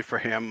little early for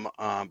him.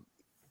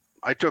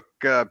 I took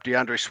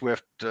DeAndre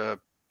Swift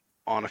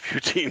on a few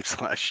teams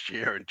last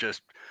year, and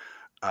just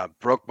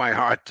broke my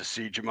heart to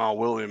see Jamal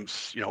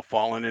Williams,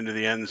 falling into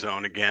the end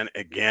zone again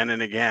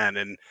and again.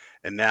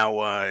 And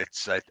now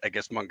it's I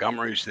guess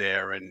Montgomery's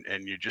there, and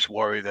you just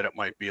worry that it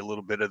might be a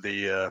little bit of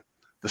the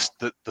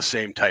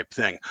same type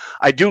thing.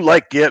 I do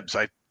like Gibbs.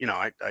 I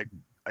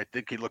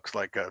think he looks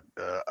like a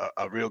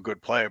real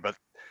good player, but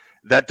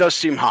that does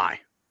seem high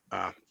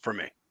for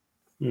me.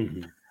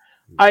 Mm-hmm.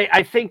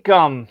 I think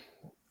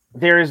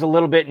there is a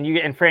little bit,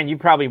 and Fran, you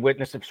probably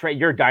witnessed it straight.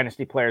 You're a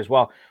dynasty player as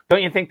well.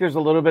 Don't you think there's a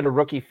little bit of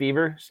rookie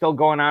fever still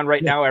going on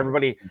right now?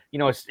 Everybody,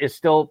 is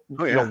still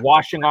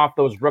washing off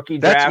those rookie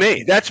drafts.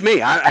 That's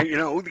me. I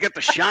we get the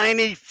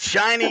shiny.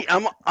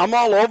 I'm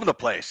all over the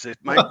place.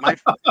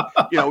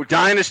 My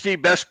dynasty,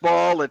 best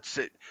ball.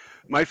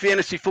 My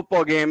fantasy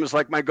football game is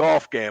like my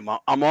golf game.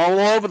 I'm all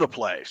over the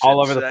place.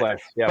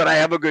 Yeah. But I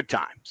have a good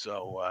time.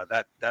 So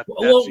that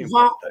seems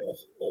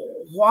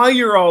while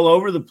you're all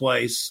over the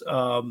place,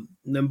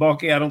 then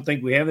Balky, I don't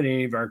think we have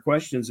any of our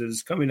questions that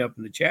is coming up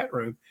in the chat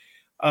room.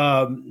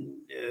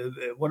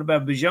 What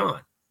about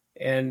Bijan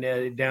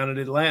and down in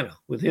Atlanta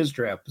with his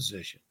draft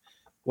position?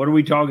 What are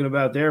we talking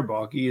about there,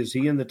 Balky? Is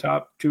he in the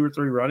top 2 or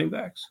 3 running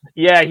backs?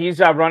 Yeah, he's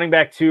running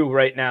back 2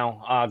 right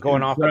now,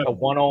 going off at the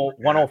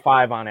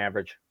 105 on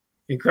average.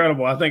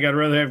 Incredible. I think I'd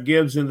rather have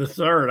Gibbs in the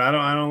 3rd. I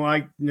don't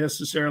like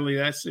necessarily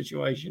that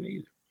situation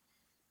either.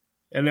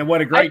 And then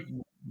what a great,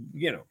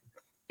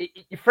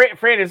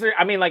 Fran, is there?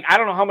 I mean, I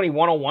don't know how many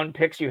 101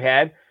 picks you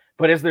had,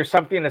 but is there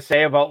something to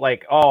say about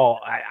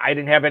I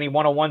didn't have any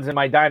 101s in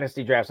my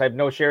dynasty drafts. I have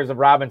no shares of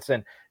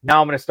Robinson.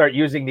 Now I'm going to start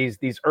using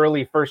these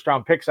early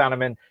first-round picks on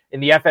him in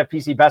the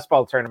FFPC best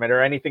ball tournament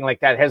or anything like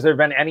that. Has there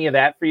been any of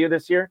that for you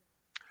this year?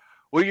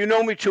 Well, you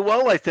know me too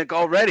well, I think,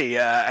 already.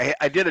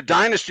 I did a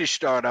dynasty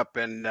startup,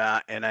 and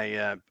I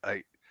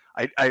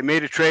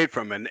made a trade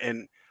from him.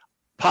 And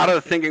part of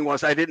the thinking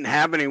was I didn't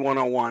have any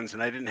 101s,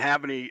 and I didn't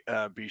have any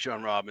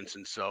Bijan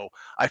Robinson, so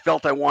I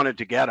felt I wanted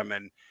to get him.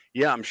 And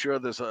yeah, I'm sure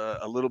there's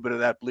a little bit of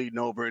that bleeding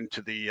over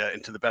into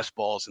the best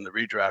balls in the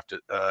redraft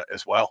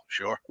as well.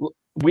 Sure.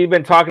 We've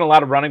been talking a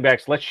lot of running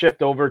backs. Let's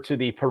shift over to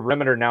the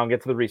perimeter now and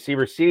get to the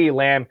receiver. CeeDee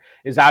Lamb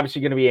is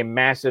obviously going to be a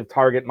massive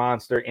target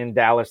monster in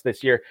Dallas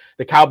this year.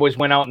 The Cowboys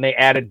went out and they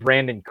added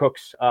Brandon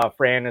Cooks,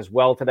 Fran, as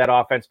well to that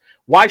offense.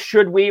 Why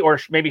should we, or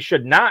maybe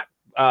should not,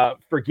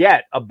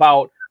 forget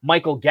about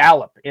Michael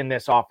Gallup in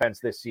this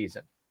offense this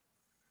season?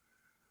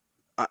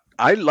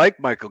 I like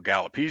Michael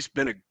Gallup. He's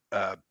been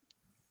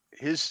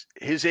his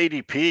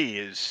ADP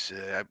is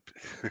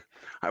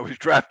I was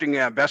drafting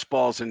best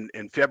balls in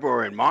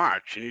February and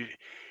March, and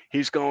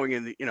he's going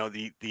in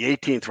the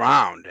 18th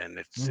round, and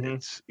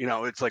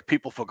it's like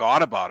people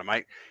forgot about him.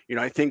 I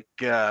think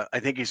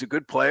he's a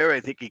good player. I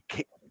think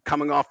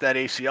coming off that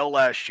ACL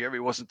last year, he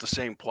wasn't the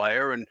same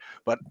player,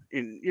 but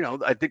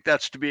I think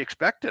that's to be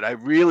expected. I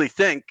really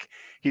think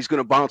he's going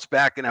to bounce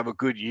back and have a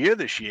good year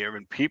this year,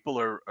 and people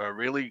are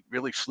really,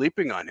 really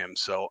sleeping on him.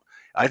 So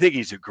I think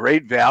he's a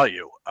great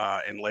value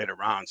in later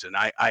rounds, and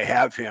I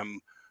have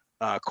him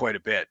quite a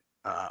bit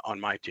on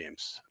my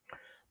teams.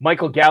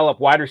 Michael Gallup,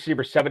 wide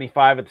receiver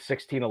 75 at the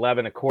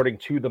 16-11, according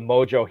to the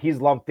Mojo. He's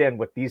lumped in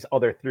with these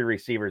other 3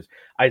 receivers: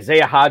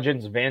 Isaiah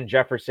Hodgins, Van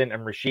Jefferson,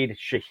 and Rashid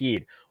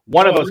Shaheed.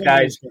 One of those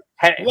guys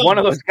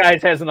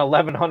has an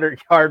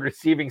 1,100-yard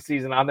receiving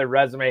season on their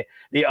resume.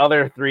 The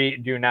other 3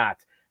 do not.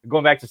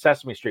 Going back to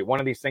Sesame Street, one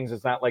of these things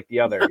is not like the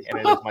other, and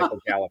it is Michael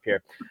Gallup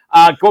here.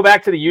 Go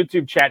back to the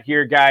YouTube chat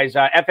here, guys.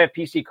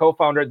 FFPC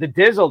co-founder, the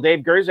Dizzle, Dave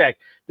Gerzak.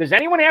 Does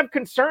anyone have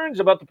concerns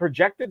about the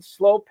projected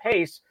slow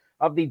pace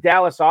of the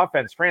Dallas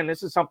offense? Fran,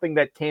 this is something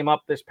that came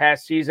up this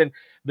past season.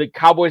 The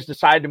Cowboys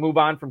decided to move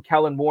on from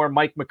Kellen Moore.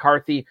 Mike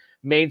McCarthy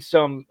made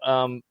some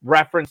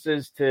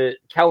references to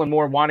Kellen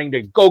Moore wanting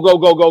to go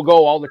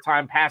all the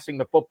time, passing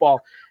the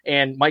football,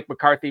 and Mike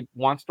McCarthy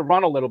wants to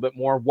run a little bit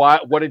more.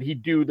 What did he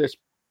do this?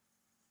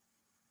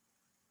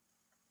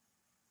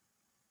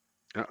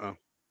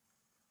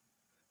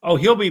 Oh,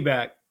 he'll be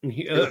back.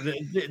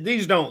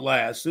 These don't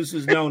last. This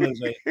is known as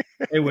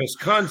a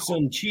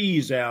Wisconsin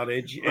cheese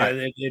outage.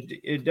 Right.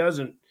 It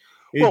doesn't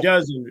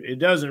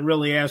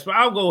really ask. But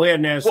I'll go ahead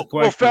and ask the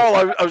question. Well,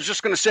 Farrell, I was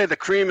just going to say the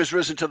cream has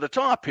risen to the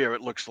top here.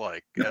 It looks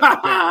like.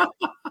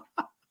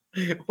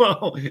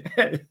 Well,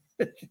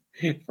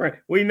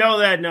 We know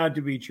that not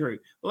to be true.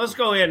 Well, let's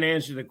go ahead and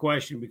answer the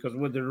question, because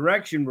with the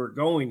direction we're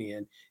going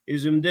in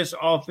this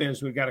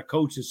offense, we've got a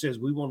coach that says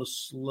we want to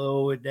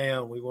slow it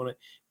down. We want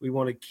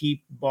to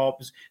keep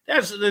ball.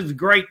 That's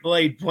great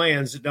laid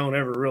plans that don't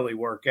ever really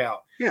work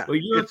out. Yeah.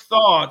 But your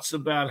thoughts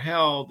about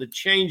how the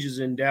changes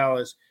in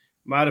Dallas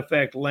might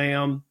affect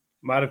Lamb,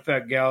 might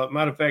affect Gallup,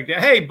 might affect,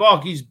 hey,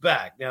 Balky's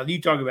back. Now, you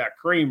talk about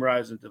cream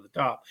rising to the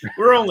top.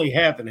 We're only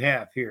half and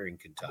half here in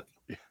Kentucky.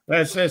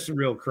 That's the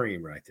real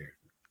cream right there.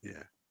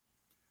 Yeah.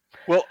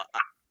 Well,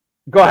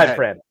 go ahead,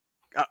 Fran.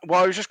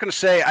 Well, I was just going to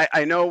say,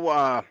 I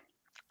know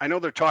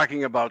they're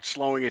talking about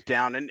slowing it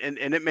down, and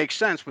it makes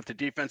sense with the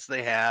defense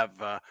they have.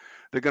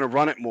 They're going to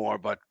run it more,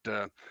 but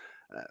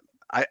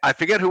I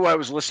forget who I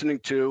was listening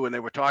to, and they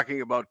were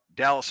talking about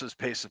Dallas's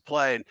pace of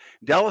play, and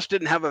Dallas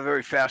didn't have a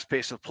very fast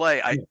pace of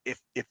play.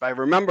 If I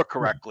remember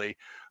correctly,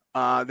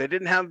 they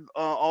didn't have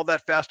all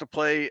that fast of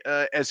play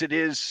as it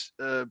is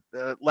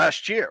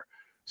last year.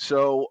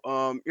 So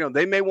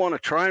they may want to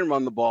try and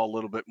run the ball a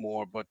little bit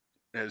more, but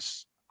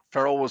as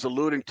Farrell was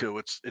alluding to,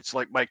 it's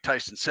like Mike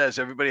Tyson says,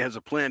 everybody has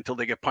a plan until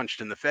they get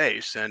punched in the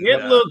face. And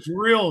it looks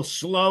real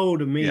slow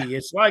to me. Yeah.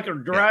 It's like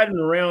driving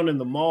around in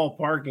the mall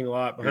parking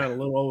lot behind a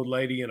little old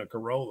lady in a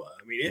Corolla.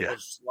 I mean, it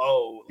was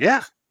slow.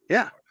 Yeah.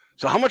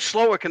 So how much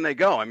slower can they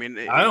go? I mean,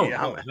 I don't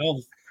know.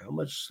 How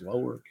much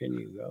slower can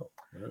you go?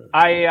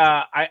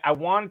 I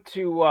want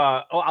to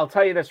I'll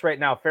tell you this right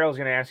now. Farrell's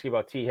going to ask you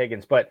about T.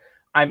 Higgins, but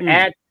I'm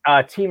at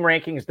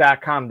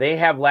teamrankings.com. They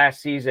have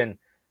last season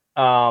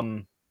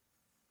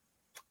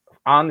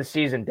on the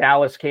season,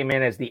 Dallas came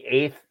in as the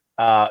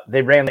 8th.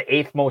 They ran the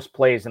 8th most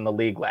plays in the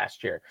league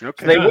last year.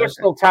 Okay. So they were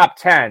still top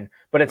 10,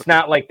 but it's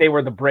not like they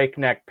were the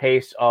breakneck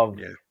pace of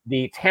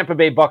the Tampa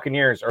Bay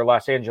Buccaneers or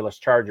Los Angeles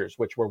Chargers,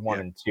 which were 1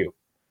 and 2.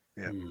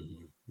 Yeah.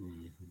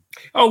 Mm-hmm.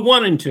 Oh,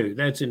 1 and 2.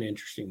 That's an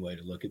interesting way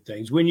to look at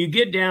things. When you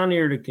get down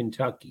here to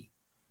Kentucky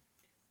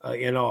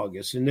in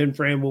August, and then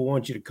Fran will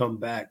want you to come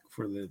back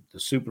for the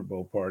Super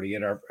Bowl party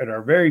at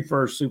our very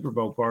first Super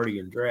Bowl party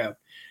and draft.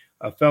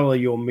 A fellow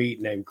you'll meet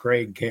named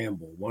Craig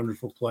Campbell,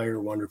 wonderful player,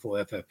 wonderful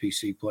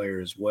FFPC player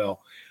as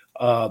well.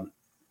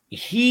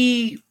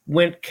 He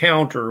went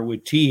counter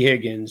with T.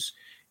 Higgins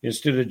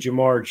instead of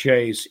Jamar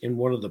Chase in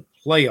one of the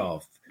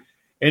playoffs,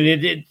 and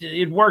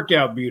it worked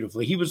out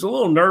beautifully. He was a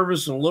little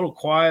nervous and a little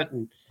quiet,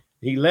 and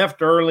he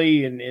left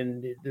early,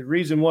 and the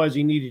reason was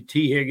he needed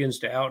T. Higgins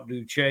to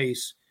outdo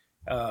Chase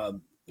to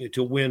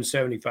win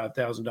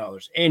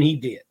 $75,000, and he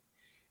did.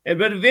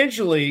 But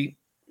eventually,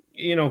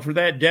 for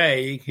that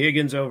day,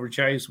 Higgins over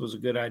Chase was a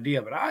good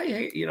idea. But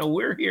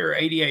we're here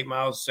 88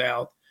 miles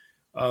south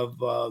of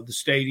the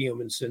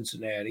stadium in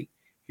Cincinnati,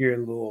 here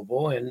in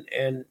Louisville.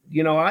 And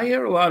I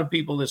hear a lot of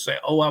people that say,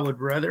 I would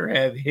rather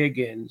have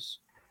Higgins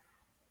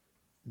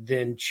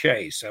than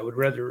Chase. I would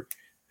rather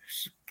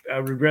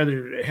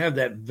have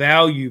that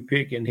value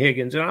pick in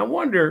Higgins. And I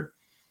wonder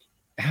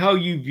how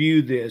you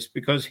view this,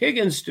 because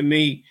Higgins to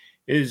me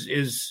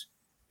is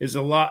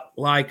a lot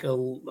like a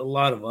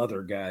lot of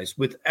other guys.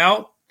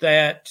 Without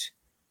that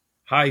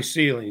high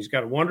ceiling, he's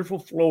got a wonderful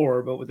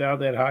floor, but without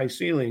that high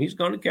ceiling, he's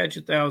going to catch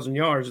 1,000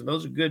 yards, and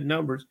those are good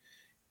numbers.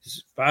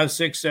 5,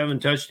 6, 7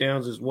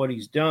 touchdowns is what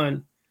he's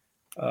done.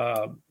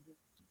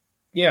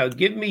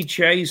 Give me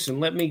Chase and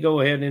let me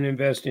go ahead and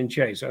invest in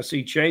Chase. I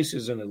see Chase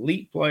as an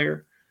elite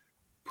player.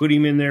 Put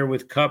him in there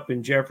with Kupp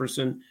and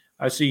Jefferson.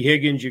 I see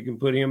Higgins, you can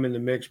put him in the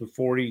mix with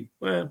 20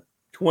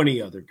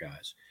 other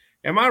guys.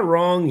 Am I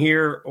wrong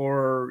here,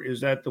 or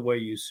is that the way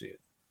you see it?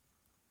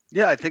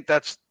 Yeah, I think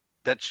that's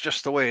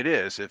just the way it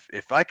is.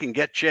 If I can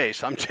get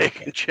Chase, I'm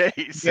taking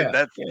Chase,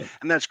 and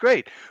that's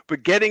great.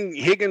 But getting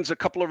Higgins a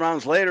couple of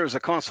rounds later as a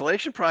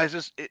consolation prize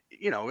is,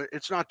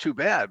 it's not too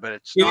bad. But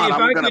it's not.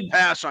 I'm going to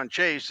pass on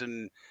Chase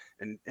and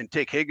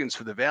take Higgins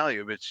for the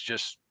value. It's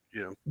just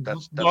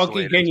that's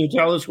Bucky, can you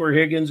tell us where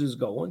Higgins is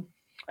going?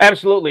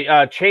 Absolutely.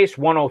 Chase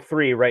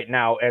 103 right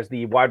now as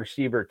the wide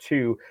receiver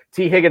 2.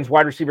 T. Higgins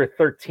wide receiver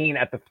 13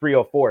 at the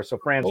 304. So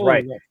Fran's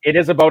right. Yeah. It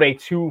is about a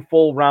 2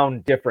 full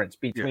round difference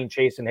between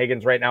Chase and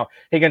Higgins right now.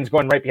 Higgins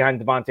going right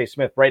behind Devontae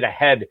Smith, right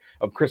ahead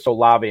of Chris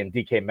Olave and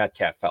DK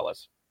Metcalf,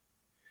 fellas.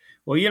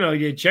 Well,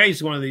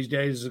 Chase one of these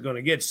days is going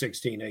to get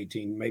 16,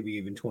 18, maybe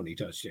even 20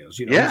 touchdowns.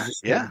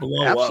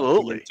 Blow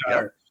absolutely.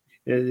 Up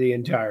the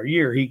entire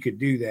year. He could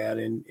do that,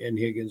 and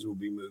Higgins will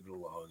be moving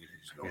along.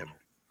 He's going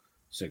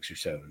 6 or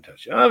 7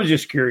 touchdowns. I was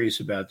just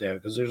curious about that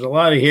because there's a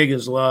lot of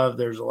Higgins love.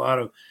 There's a lot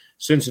of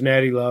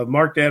Cincinnati love.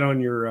 Mark that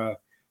on your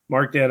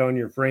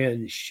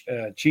friend's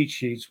cheat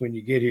sheets when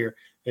you get here,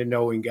 and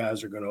knowing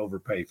guys are going to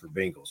overpay for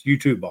Bengals. You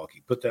too,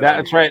 Balky. Put that.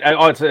 That's right.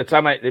 It's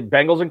on my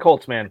Bengals and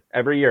Colts, man.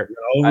 Every year.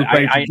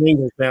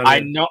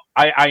 I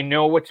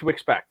know what to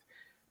expect.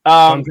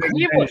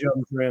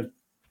 Cleveland.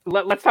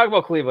 Let's talk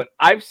about Cleveland.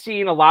 I've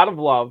seen a lot of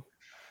love,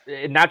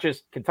 not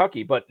just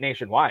Kentucky, but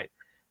nationwide,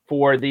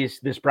 for this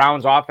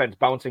Browns offense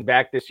bouncing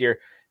back this year.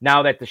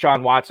 Now that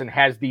Deshaun Watson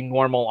has the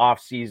normal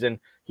offseason,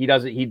 he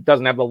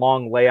doesn't have the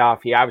long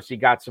layoff. He obviously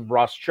got some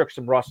rust, shook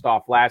some rust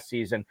off last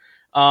season.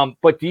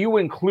 But do you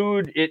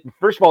include it?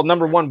 First of all,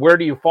 number one, where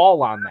do you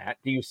fall on that?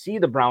 Do you see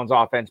the Browns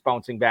offense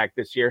bouncing back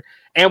this year?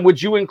 And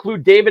would you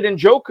include David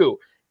Njoku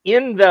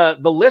in the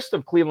list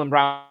of Cleveland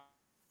Browns?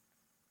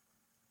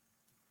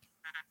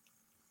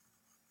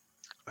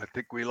 I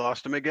think we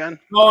lost him again.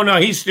 Oh, no,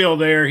 he's still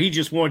there. He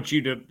just wants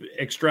you to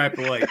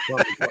extrapolate.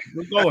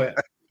 Go ahead.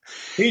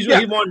 He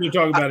wanted to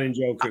talk about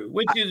Njoku,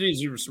 which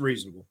is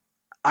reasonable.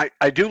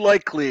 I do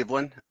like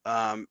Cleveland,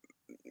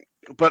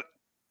 but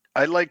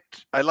I've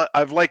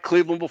liked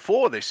Cleveland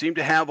before. They seem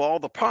to have all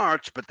the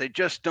parts, but they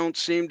just don't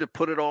seem to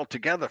put it all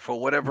together for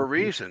whatever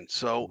reason.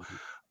 So,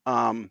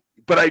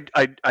 but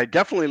I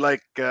definitely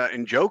like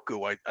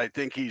Njoku. I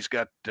think he's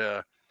got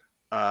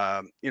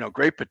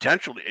great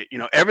potential.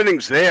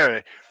 Everything's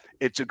there.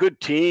 It's a good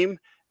team,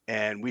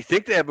 and we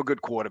think they have a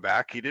good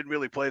quarterback. He didn't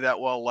really play that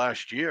well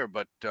last year,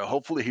 but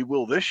hopefully he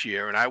will this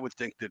year. And I would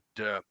think that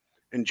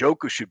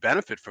Njoku should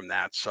benefit from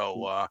that.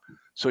 So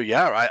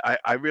yeah,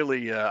 I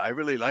really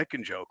like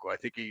Njoku. I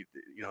think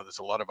there's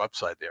a lot of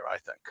upside there. I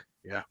think,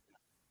 yeah.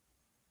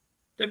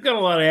 They've got a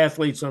lot of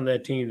athletes on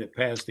that team that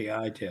pass the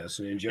eye test,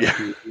 and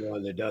Njoku is the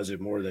one that does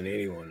it more than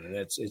anyone. And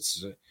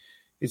it's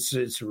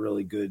a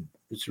really good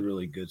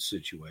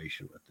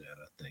situation with that,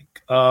 I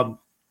think.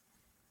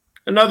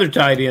 Another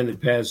tight end that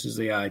passes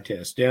the eye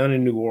test down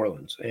in New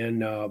Orleans,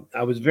 and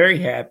I was very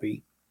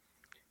happy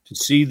to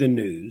see the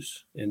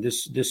news, and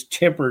this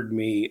tempered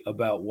me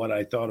about what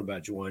I thought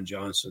about Juwan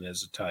Johnson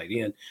as a tight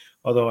end,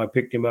 although I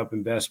picked him up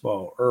in best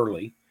ball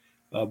early,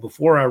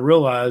 before I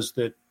realized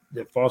that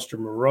Foster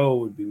Moreau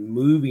would be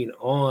moving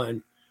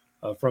on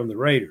from the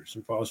Raiders.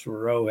 And Foster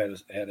Moreau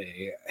had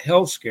a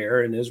health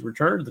scare, and his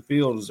return to the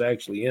field is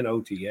actually in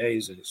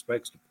OTAs and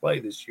expects to play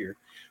this year,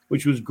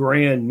 which was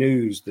grand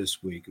news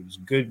this week. It was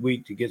a good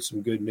week to get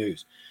some good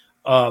news.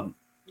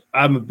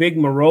 I'm a big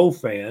Moreau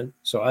fan,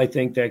 so I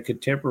think that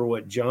could temper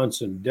what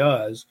Johnson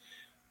does.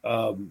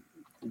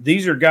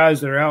 These are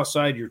guys that are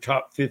outside your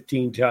top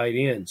 15 tight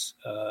ends.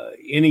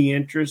 Any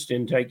interest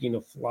in taking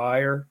a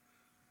flyer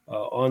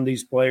on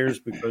these players?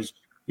 Because,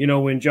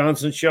 when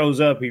Johnson shows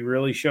up, he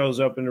really shows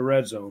up in the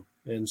red zone.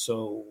 And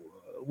so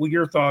what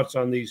your thoughts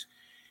on these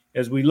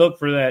as we look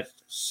for that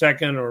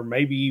second or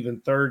maybe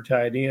even third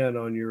tight end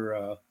on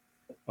your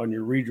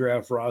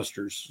redraft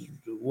rosters?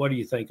 What do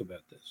you think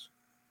about this?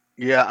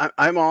 Yeah,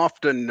 I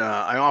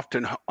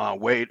often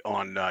wait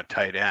on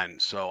tight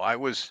end. So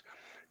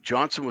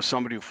Johnson was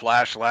somebody who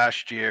flashed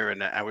last year,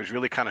 and I was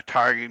really kind of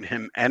targeting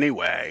him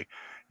anyway.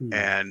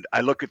 And I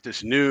look at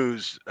this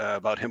news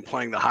about him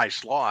playing the high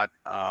slot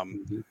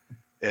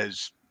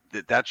as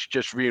that's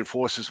just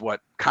reinforces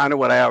what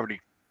I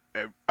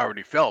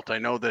already felt. I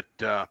know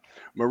that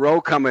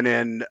Moreau coming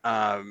in,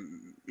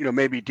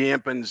 maybe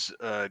dampens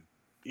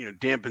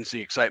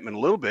the excitement a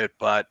little bit,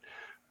 but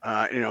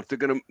if they're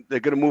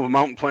gonna move him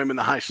out and play him in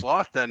the high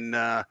slot, then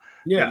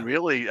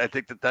really I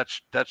think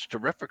that's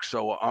terrific.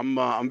 So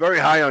I'm very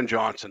high on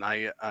Johnson.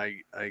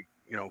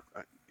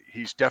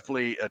 He's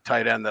definitely a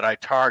tight end that I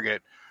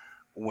target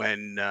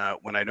when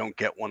I don't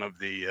get one of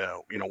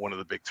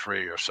the big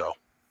three or so.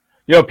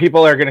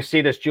 People are going to see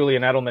this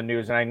Julian Edelman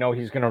news, and I know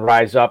he's going to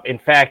rise up. In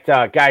fact,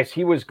 guys,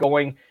 he was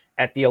going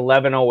at the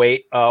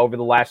 11:08 over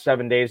the last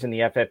 7 days in the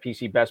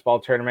FFPC best ball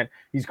tournament.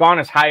 He's gone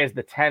as high as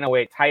the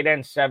 10:08, tight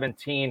end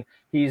 17.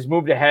 He's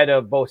moved ahead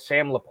of both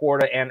Sam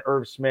Laporta and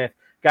Irv Smith.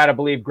 Got to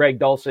believe Greg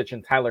Dulcich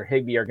and Tyler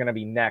Higbee are going to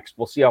be next.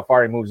 We'll see how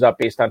far he moves up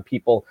based on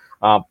people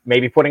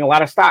maybe putting a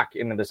lot of stock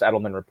into this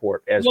Edelman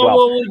report as well.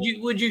 Well,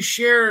 would you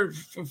share,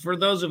 for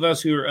those of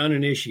us who are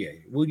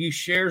uninitiated, would you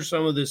share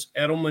some of this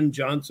Edelman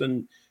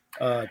Johnson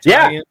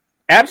yeah,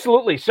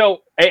 absolutely.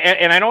 So,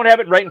 and I don't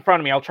have it right in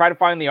front of me. I'll try to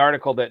find the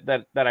article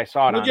that I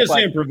saw it on. Just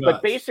improvise.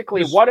 But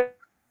basically, what?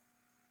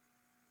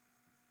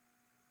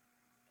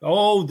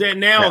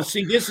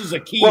 See, this is a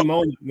key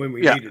moment when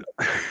we need it.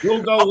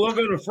 We'll go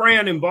to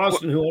Fran in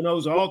Boston, who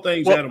knows all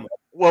things Edelman.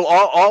 Well,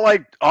 all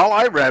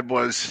I read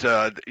was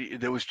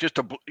there was just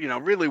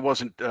really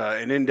wasn't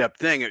an in-depth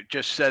thing. It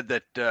just said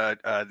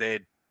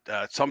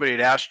that somebody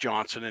had asked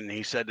Johnson, and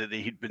he said that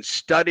he'd been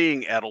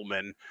studying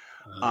Edelman.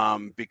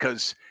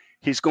 Because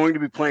he's going to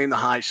be playing the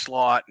high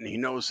slot, and he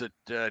knows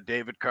that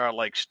David Carr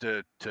likes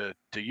to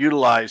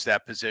utilize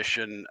that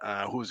position.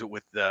 Who's it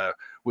with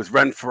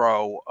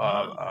Renfro?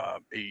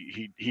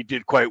 He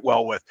did quite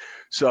well with.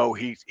 So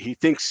he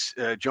thinks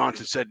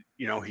Johnson said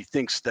he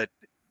thinks that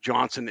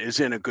Johnson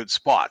is in a good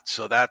spot.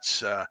 So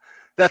that's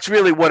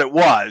really what it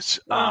was.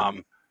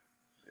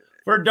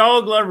 For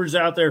dog lovers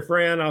out there,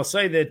 Fran, I'll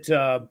say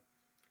that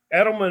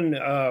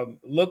Edelman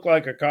looked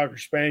like a Cocker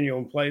Spaniel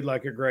and played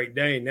like a Great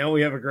Dane. Now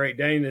we have a Great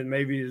Dane that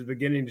maybe is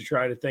beginning to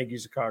try to think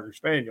he's a Cocker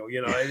Spaniel.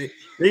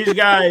 These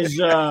guys.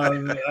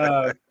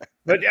 But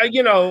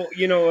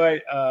Edelman.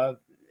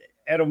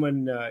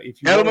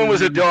 Edelman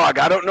was a dog.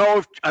 I don't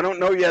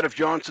know yet if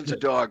Johnson's a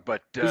dog,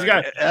 but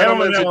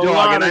Edelman's a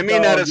dog, and I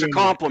mean that as a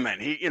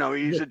compliment.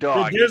 He's a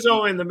dog. The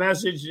Dizzo in the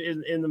message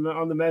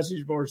on the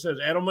message board says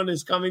Edelman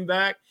is coming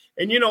back,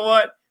 and you know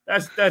what?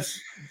 That's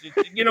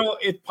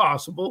it's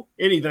possible.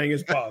 Anything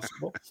is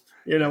possible.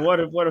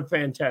 What a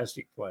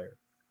fantastic player.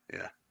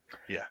 Yeah.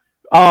 Yeah.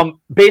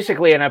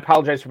 Basically, and I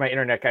apologize for my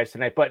internet guys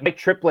tonight, but Mike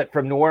Triplett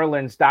from New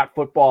Orleans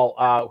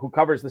Football, who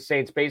covers the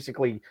Saints,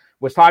 basically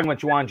was talking with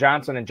Juwan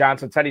Johnson, and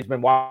Johnson said he's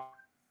been watching.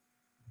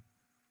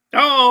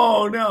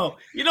 Oh, no.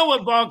 You know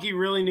what Balky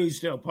really needs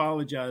to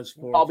apologize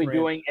for? I'll be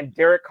doing, and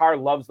Derek Carr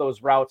loves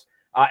those routes.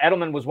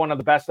 Edelman was one of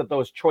the best at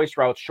those choice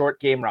routes, short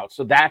game routes.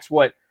 So that's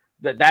what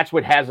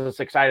has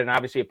us excited. And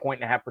obviously,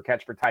 1.5 per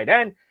catch for tight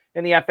end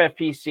in the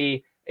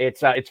FFPC.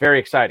 It's very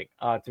exciting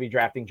to be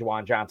drafting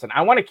Juwan Johnson.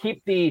 I want to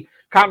keep the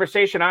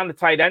conversation on the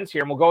tight ends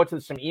here, and we'll go to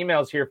some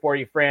emails here for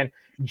you, Fran.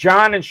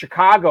 John in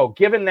Chicago,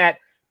 given that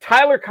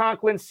Tyler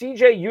Conklin,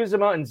 CJ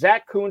Uzomah, and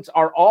Zach Kuntz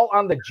are all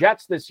on the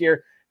Jets this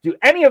year, do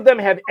any of them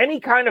have any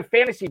kind of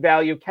fantasy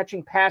value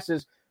catching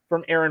passes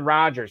from Aaron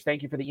Rodgers?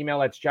 Thank you for the email.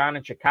 That's John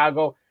in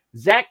Chicago.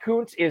 Zach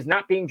Kuntz is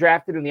not being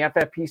drafted in the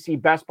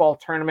FFPC best ball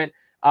tournament.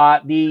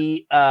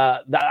 The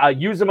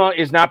Uzomah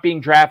is not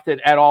being drafted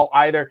at all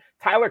either.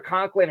 Tyler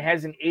Conklin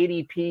has an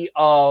ADP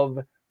of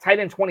tight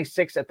end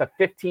 26 at the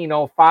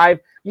 1505.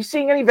 You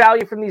seeing any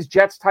value from these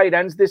Jets tight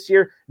ends this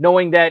year,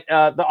 knowing that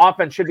the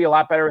offense should be a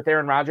lot better with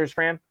Aaron Rodgers,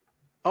 Fran?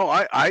 Oh,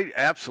 I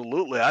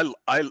absolutely.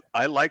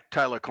 I like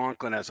Tyler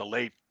Conklin as a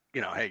late,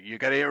 hey, you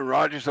got Aaron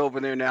Rodgers over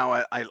there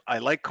now. I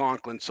like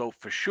Conklin. So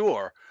for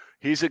sure,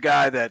 he's a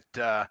guy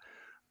that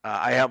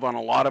I have on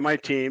a lot of my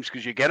teams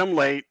because you get him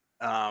late.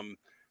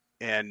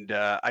 And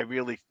I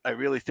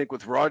really think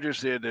with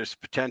Rodgers there's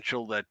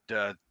potential that,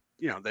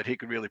 that he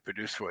could really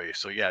produce for you.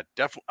 So yeah,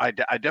 I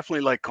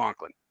definitely like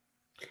Conklin.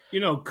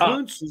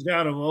 Kuntz is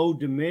out of Old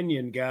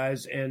Dominion,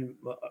 guys. And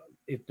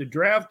if the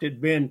draft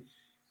had been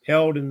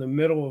held in the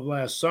middle of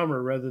last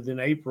summer rather than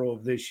April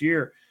of this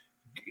year,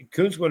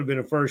 Kuntz would have been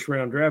a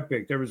first-round draft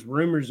pick. There was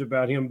rumors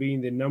about him being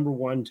the number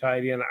one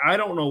tight end. I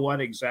don't know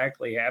what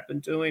exactly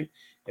happened to him,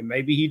 and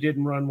maybe he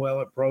didn't run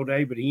well at Pro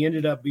Day, but he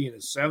ended up being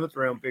a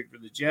seventh-round pick for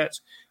the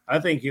Jets. I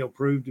think he'll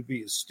prove to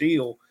be a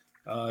steal.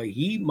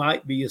 He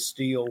might be a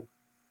steal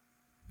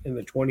in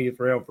the 20th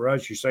round for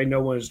us. You say no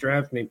one is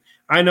drafting him.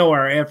 I know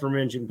our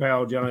aforementioned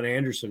pal John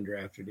Anderson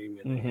drafted him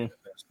in the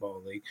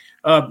basketball league.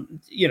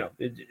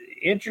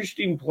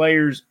 Interesting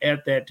players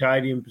at that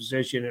tight end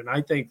position, and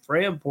I think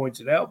Fran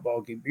points it out,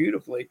 Balky,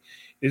 beautifully,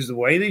 is the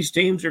way these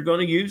teams are going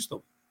to use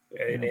them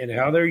and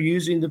how they're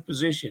using the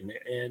position.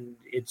 And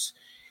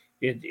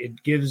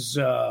it gives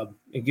a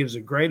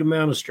great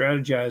amount of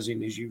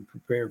strategizing as you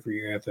prepare for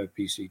your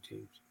FFPC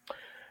teams.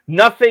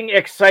 Nothing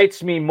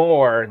excites me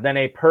more than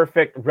a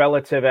perfect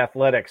relative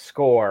athletic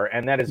score,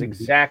 and that is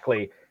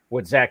exactly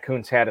what Zach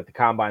Kuntz had at the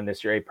Combine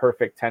this year, a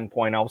perfect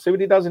 10.0. We'll see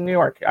what he does in New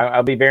York.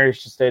 I'll be very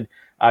interested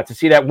to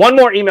see that. One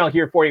more email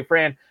here for you,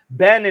 Fran.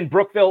 Ben in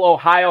Brookville,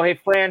 Ohio. Hey,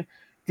 Fran,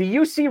 do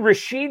you see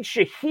Rashid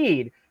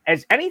Shaheed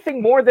as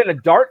anything more than a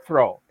dart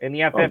throw in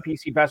the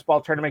FFPC Best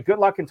Ball Tournament? Good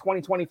luck in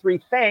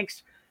 2023.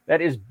 Thanks.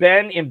 That is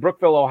Ben in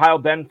Brookville, Ohio.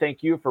 Ben,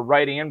 thank you for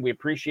writing in. We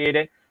appreciate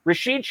it.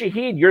 Rashid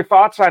Shaheed, your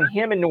thoughts on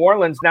him in New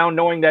Orleans now,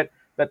 knowing that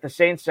the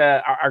Saints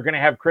are going to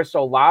have Chris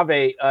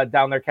Olave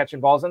down there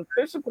catching balls, and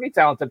there's some pretty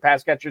talented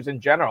pass catchers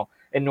in general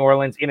in New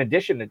Orleans in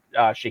addition to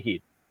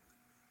Shaheed.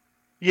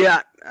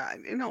 Yeah,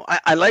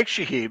 I like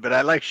Shaheed, but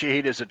I like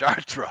Shaheed as a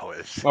dart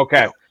thrower.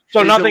 Okay,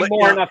 so nothing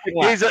more, nothing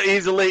less.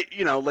 He's a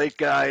late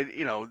guy.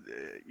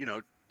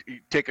 You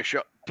take a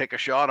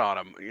shot on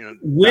him.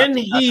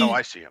 That's how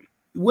I see him.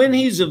 When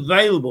he's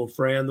available,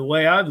 Fran, the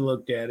way I've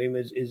looked at him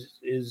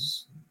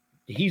is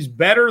he's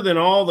better than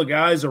all the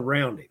guys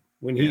around him.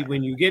 When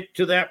you get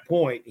to that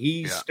point,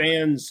 he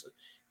stands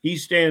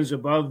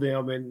above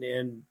them,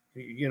 and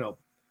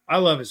I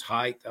love his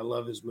height. I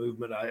love his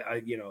movement.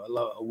 I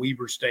love a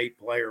Weber State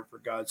player, for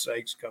God's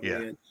sakes, coming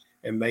in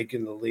and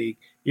making the league.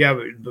 Yeah,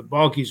 but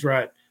Balky's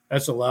right.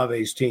 That's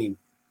Olave's team.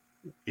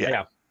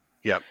 Yeah.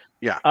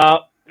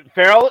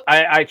 Farrell,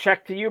 I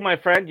check to you, my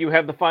friend. You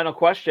have the final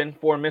question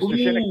for Mr.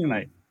 Shinnick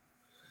tonight.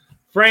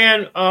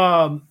 Fran,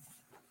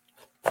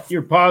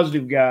 you're a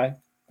positive guy.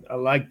 I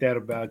like that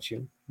about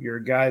you. You're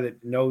a guy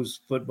that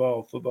knows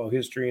football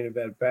history, and have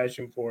had a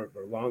passion for it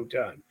for a long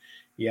time.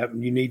 Yep,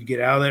 you need to get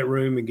out of that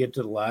room and get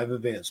to the live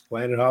events.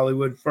 Planet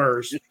Hollywood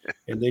first,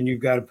 and then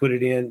you've got to put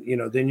it in.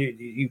 Then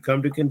you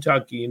come to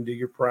Kentucky and do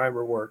your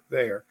primer work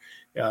there.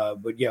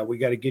 But yeah, we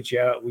got to get you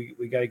out.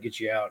 We got to get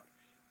you out.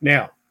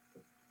 Now,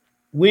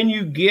 when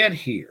you get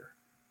here,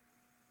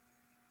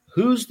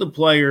 who's the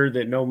player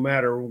that no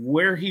matter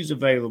where he's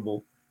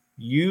available,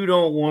 you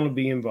don't want to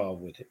be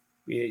involved with him?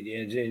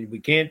 We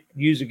can't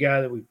use a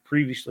guy that we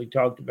previously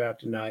talked about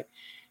tonight.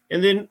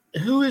 And then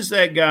who is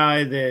that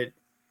guy that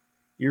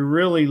you're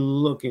really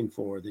looking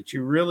for, that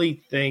you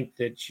really think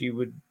that you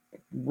would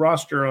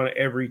roster on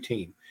every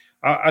team?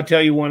 I'll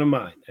tell you one of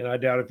mine, and I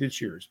doubt if it's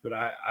yours, but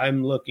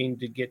I'm looking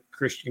to get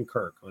Christian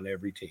Kirk on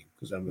every team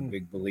because I'm a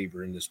big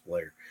believer in this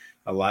player.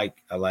 I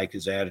like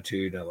his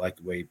attitude. I like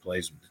the way he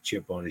plays with the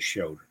chip on his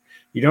shoulder.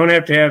 You don't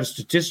have to have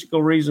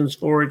statistical reasons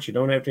for it. You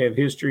don't have to have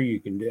history. You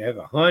can have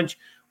a hunch,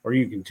 or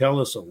you can tell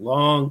us a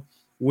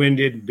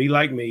long-winded, be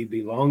like me,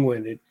 be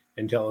long-winded,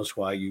 and tell us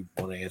why you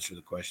want to answer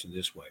the question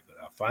this way. But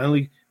I'll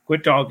finally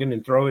quit talking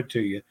and throw it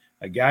to you.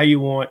 A guy you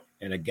want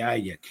and a guy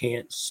you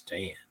can't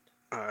stand.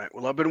 All right.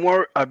 Well,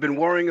 I've been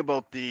worrying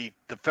about the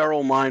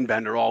feral mind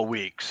bender all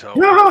week. So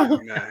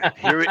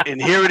here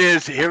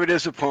it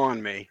is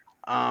upon me.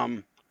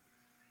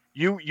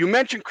 You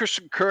mentioned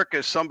Christian Kirk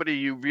as somebody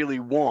you really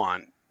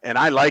want, and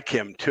I like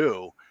him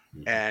too.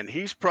 And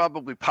he's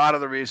probably part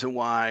of the reason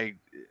why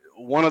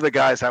one of the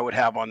guys I would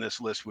have on this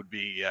list would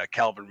be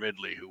Calvin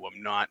Ridley, who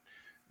I'm not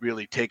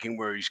really taking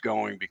where he's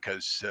going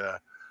because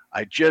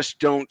I just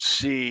don't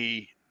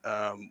see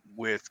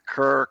with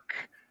Kirk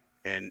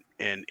and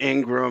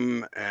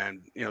Ingram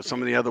and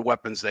some of the other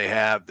weapons they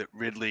have that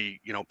Ridley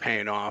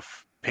paying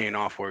off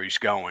where he's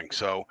going.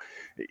 So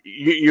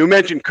you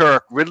mentioned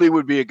Kirk. Ridley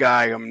would be a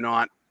guy I'm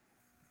not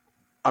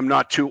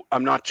too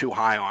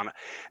high on.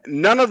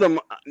 None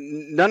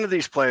of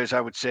these players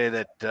I would say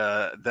that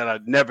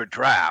I'd never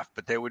draft,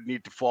 but they would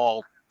need to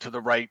fall to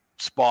the right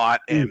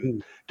spot.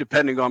 And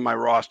depending on my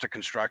roster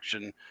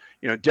construction,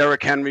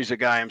 Derrick Henry's a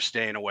guy I'm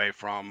staying away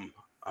from.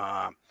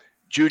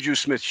 Juju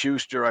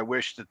Smith-Schuster, I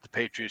wish that the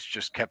Patriots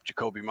just kept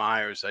Jacoby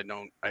Myers. I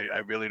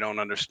really don't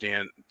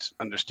understand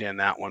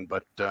that one,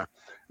 but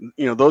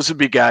those would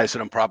be guys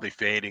that I'm probably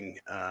fading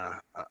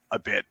a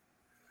bit.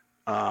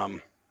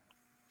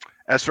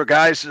 As for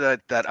guys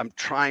that I'm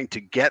trying to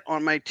get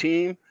on my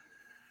team,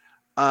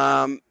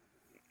 Tua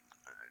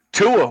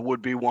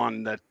would be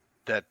one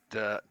that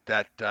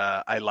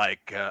I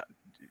like.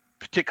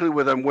 Particularly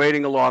with I'm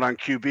waiting a lot on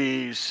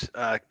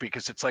QBs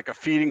because it's like a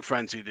feeding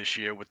frenzy this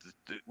year with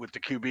the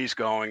QBs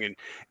going,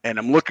 and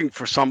I'm looking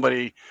for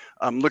somebody.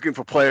 I'm looking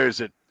for players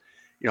that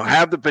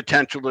have the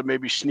potential to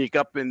maybe sneak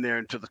up in there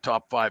into the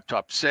top 5,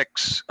 top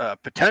 6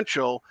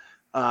 potential.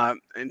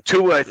 And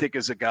Tua, I think,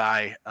 is a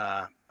guy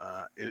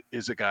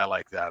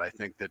like that. I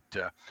think that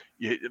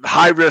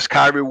high risk,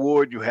 high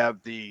reward. You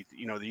have the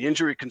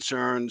injury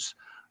concerns,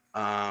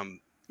 but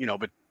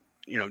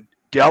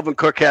Dalvin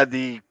Cook had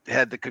the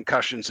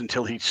concussions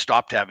until he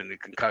stopped having the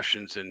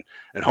concussions, and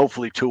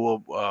hopefully Tua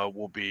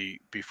will be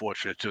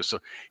fortunate too. So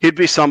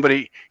he's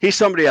somebody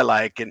I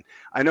like, and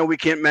I know we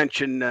can't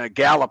mention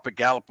Gallup, but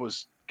Gallup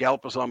was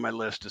on my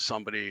list as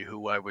somebody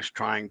who I was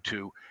trying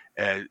to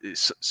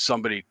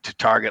somebody to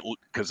target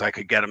because I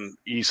could get him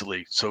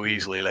so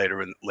easily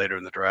later in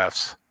the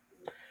drafts.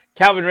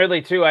 Calvin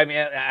Ridley too. I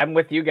mean, I'm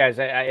with you guys.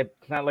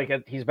 It's not like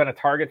he's been a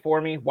target for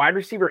me. Wide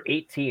receiver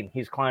 18,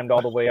 he's climbed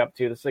all the way up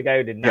to. This is a guy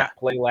who did not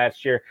play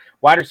last year.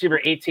 Wide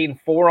receiver 18,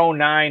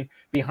 409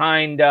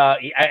 behind.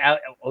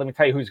 Let me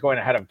tell you who's going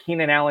ahead of him: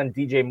 Keenan Allen,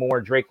 DJ Moore,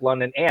 Drake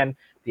London, and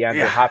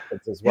DeAndre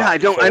Hopkins as well.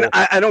 Yeah,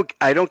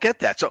 I don't get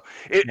that. So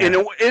and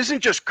it isn't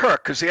just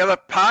Kirk, because the other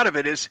part of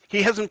it is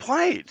he hasn't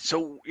played.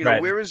 So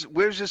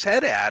where's his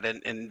head at?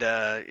 And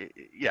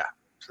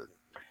so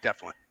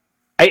definitely.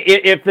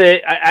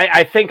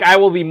 I think I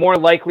will be more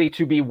likely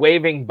to be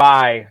waving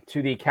bye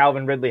to the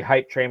Calvin Ridley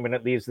hype train when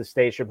it leaves the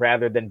station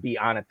rather than be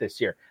on it this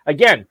year.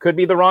 Again, could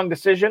be the wrong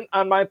decision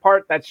on my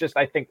part. That's just,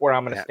 I think, where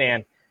I'm going to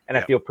stand, and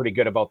I feel pretty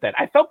good about that.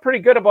 I felt pretty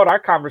good about our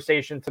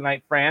conversation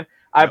tonight, Fran.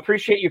 I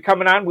appreciate you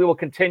coming on. We will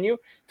continue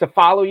to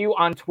follow you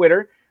on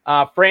Twitter.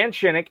 Fran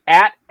Shinnick,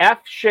 at F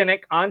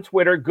Shinnick on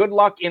Twitter. Good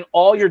luck in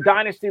all your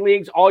dynasty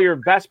leagues, all your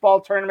best ball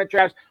tournament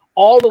drafts,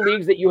 all the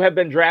leagues that you have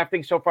been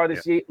drafting so far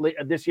this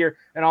year,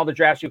 and all the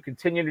drafts you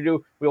continue to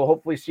do. We will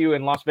hopefully see you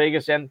in Las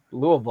Vegas and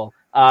Louisville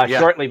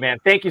shortly, man.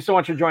 Thank you so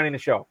much for joining the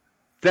show.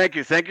 Thank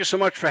you. Thank you so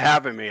much for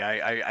having me.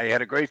 I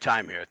had a great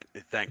time here.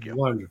 Thank you.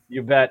 Wonderful.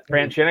 You bet.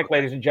 Fran Shinnick,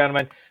 ladies and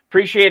gentlemen.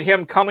 Appreciate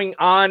him coming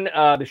on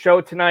the show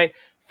tonight.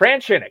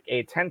 Fran Shinnick,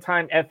 a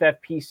 10-time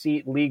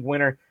FFPC league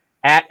winner,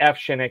 at F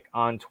Shinnick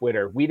on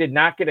Twitter. We did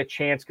not get a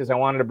chance because I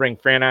wanted to bring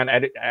Fran on.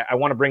 I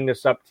want to bring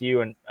this up to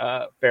you and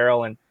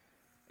Farrell and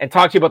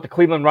talk to you about the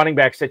Cleveland running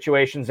back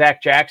situation.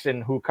 Zach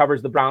Jackson, who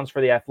covers the Browns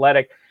for The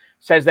Athletic,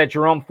 says that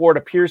Jerome Ford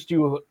appears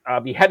to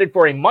be headed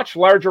for a much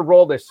larger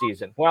role this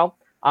season. Well,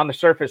 on the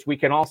surface, we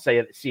can all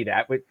see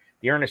that. But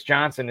Ernest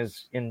Johnson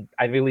is in,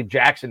 I believe,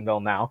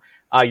 Jacksonville now.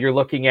 You're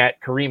looking at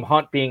Kareem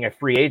Hunt being a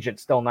free agent,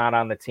 still not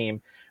on the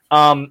team.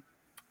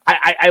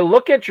 I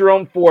look at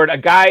Jerome Ford, a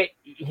guy,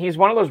 he's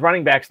one of those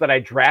running backs that I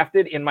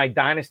drafted in my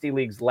dynasty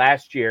leagues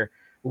last year,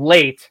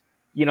 late,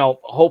 not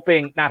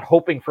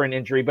hoping for an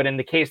injury, but in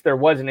the case there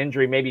was an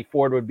injury, maybe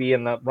Ford would be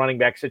in the running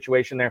back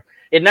situation there.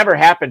 It never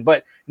happened.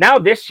 But now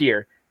this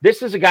year,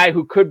 this is a guy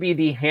who could be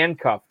the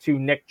handcuff to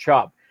Nick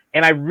Chubb.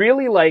 And I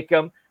really like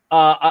him,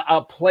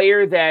 a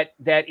player that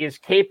is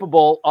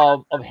capable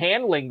of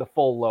handling the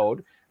full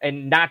load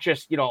and not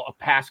just, a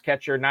pass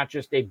catcher, not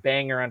just a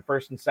banger on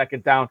first and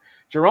second down.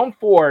 Jerome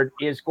Ford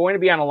is going to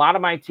be on a lot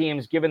of my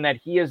teams, given that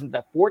he is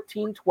the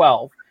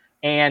 14-12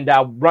 and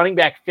running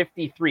back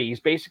 53. He's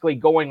basically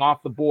going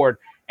off the board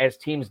as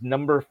team's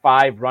number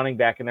 5 running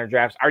back in their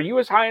drafts. Are you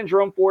as high on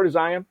Jerome Ford as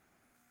I am?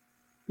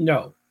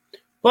 No,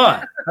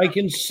 but I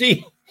can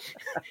see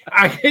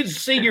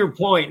your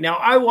point. Now,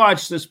 I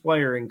watched this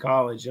player in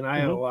college, and I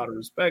have a lot of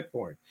respect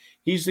for him.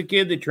 He's the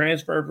kid that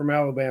transferred from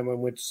Alabama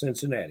and went to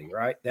Cincinnati,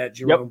 right? That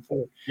Jerome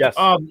Ford. Yes.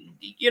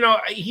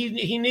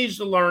 He needs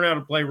to learn how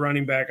to play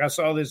running back. I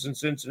saw this in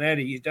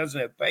Cincinnati. He doesn't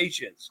have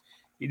patience.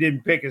 He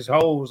didn't pick his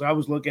holes. I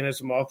was looking at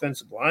some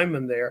offensive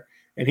linemen there,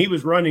 and he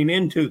was running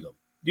into them.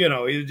 You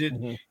know,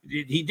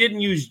 he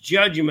didn't use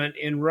judgment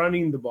in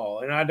running the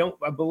ball. And I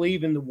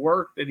believe in the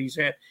work that he's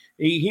had.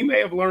 He may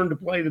have learned to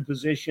play the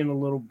position a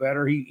little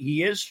better.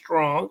 He is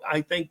strong.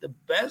 I think the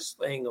best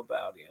thing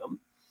about him,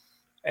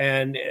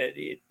 and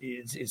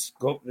it's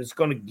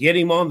going to get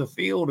him on the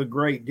field a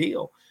great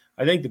deal.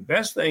 I think the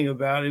best thing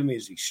about him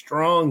is he's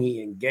strong.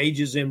 He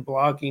engages in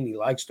blocking. He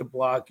likes to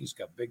block. He's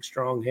got big,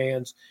 strong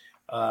hands.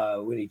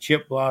 When he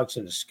chip blocks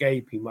and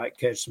escape, he might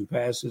catch some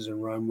passes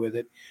and run with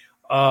it.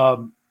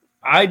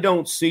 I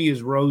don't see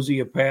as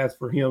rosy a path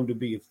for him to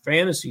be a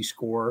fantasy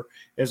scorer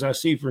as I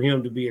see for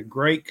him to be a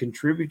great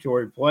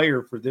contributory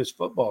player for this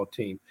football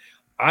team.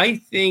 I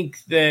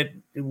think that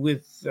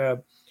with,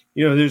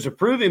 there's a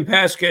proven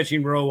pass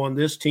catching role on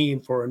this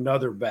team for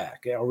another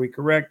back. Are we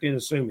correct in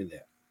assuming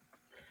that?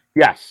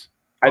 Yes,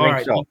 I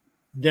think so.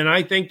 Then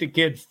I think the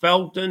kid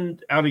Felton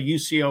out of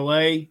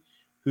UCLA,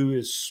 who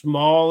is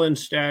small in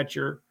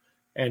stature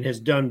and has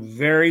done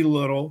very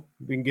little,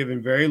 been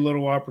given very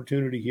little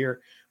opportunity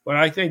here. But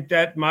I think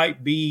that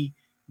might be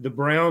the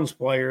Browns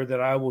player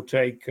that I will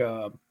take.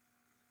 That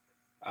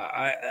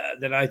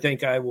I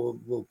think I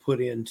will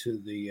put into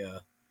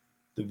the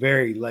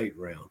very late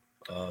round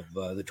of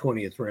the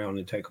 20th round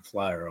and take a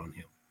flyer on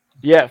him.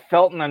 Yeah,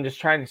 Felton. I'm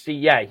just trying to see.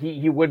 Yeah,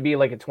 he would be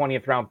like a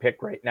 20th round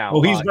pick right now.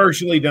 Well, he's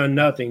virtually done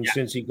nothing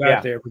since he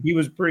got there, but he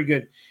was pretty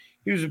good.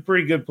 He was a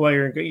pretty good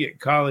player in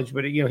college,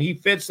 but he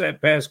fits that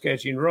pass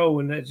catching role,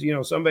 and that's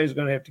somebody's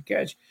going to have to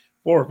catch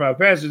 4 or 5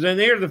 passes. And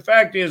the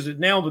fact is that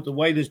now with the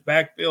way this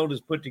backfield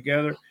is put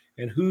together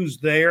and who's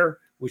there,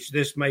 which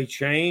this may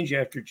change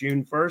after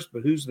June 1st,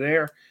 but who's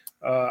there?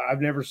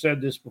 I've never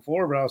said this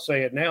before, but I'll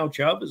say it now.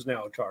 Chubb is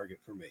now a target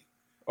for me.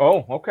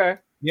 Oh, okay.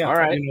 Yeah. All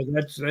right.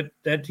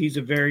 That he's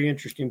a very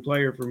interesting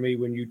player for me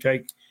when you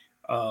take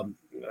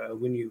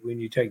when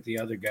you take the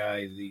other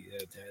guy,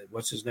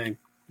 what's his name?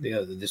 The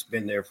other that's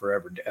been there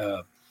forever.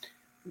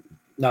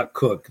 Not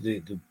Cook,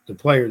 the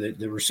player that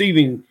the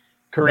receiving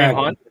Kareem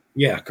Hunt.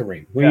 Yeah,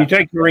 Kareem. When you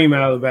take Kareem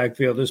out of the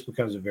backfield, this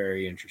becomes a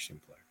very interesting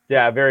player.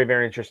 Yeah, very,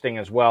 very interesting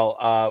as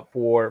well.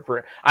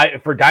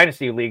 For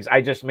dynasty leagues,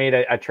 I just made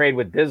a trade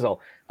with Dizzle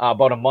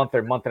about a month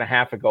and a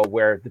half ago,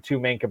 where the two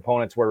main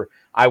components were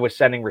I was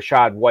sending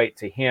Rashad White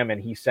to him,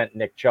 and he sent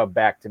Nick Chubb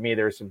back to me.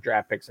 There were some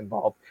draft picks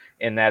involved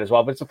in that as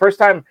well. But it's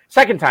the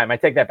second time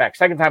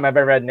I've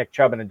ever had Nick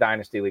Chubb in a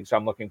dynasty league, so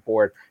I'm looking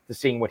forward to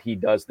seeing what he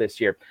does this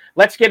year.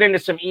 Let's get into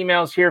some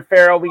emails here,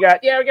 Farrell. We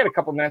got a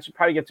couple minutes. We'll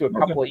probably get to a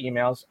couple of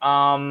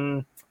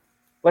emails.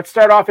 Let's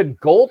start off in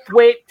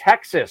Goldthwaite,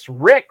 Texas.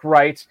 Rick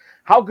writes,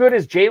 how good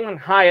is Jalen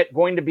Hyatt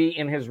going to be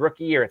in his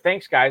rookie year?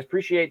 Thanks, guys.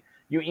 Appreciate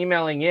you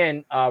emailing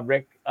in,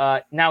 Rick.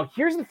 Now,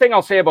 here's the thing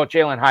I'll say about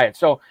Jalen Hyatt.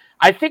 So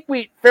I think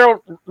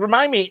Farrell,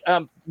 remind me,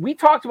 we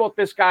talked about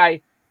this guy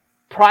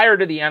prior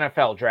to the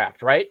NFL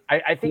draft, right?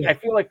 I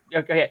feel like,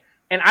 okay.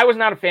 And I was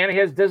not a fan of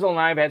his. Dizzle and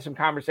I have had some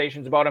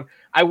conversations about him.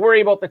 I worry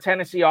about the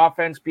Tennessee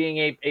offense being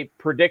a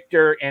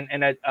predictor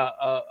and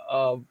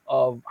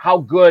of how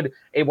good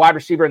a wide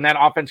receiver in that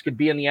offense could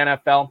be in the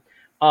NFL.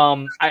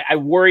 I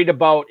worried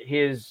about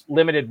his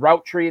limited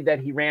route tree that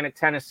he ran at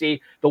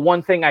Tennessee. The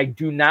one thing I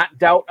do not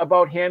doubt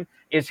about him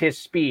is his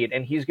speed,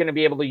 and he's going to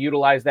be able to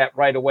utilize that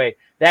right away.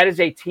 That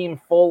is a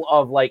team full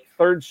of like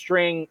third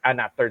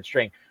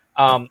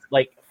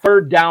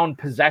down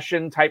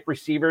possession type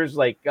receivers,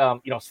 like,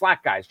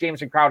 slack guys,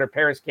 Jameson Crowder,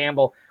 Paris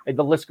Campbell,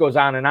 the list goes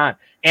on. And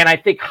I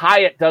think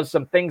Hyatt does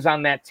some things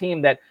on that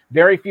team that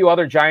very few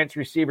other Giants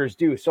receivers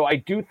do. So I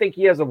do think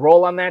he has a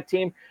role on that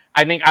team.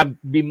 I think I'd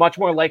be much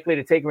more likely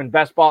to take him in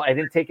best ball. I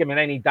didn't take him in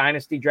any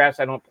dynasty drafts.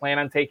 I don't plan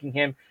on taking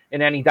him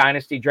in any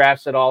dynasty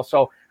drafts at all.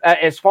 So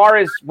as far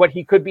as what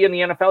he could be in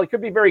the NFL, he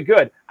could be very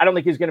good. I don't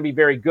think he's going to be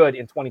very good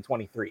in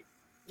 2023.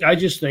 I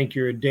just think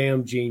you're a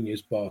damn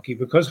genius, Balky,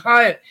 because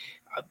Hyatt,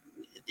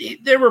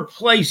 there were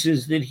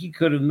places that he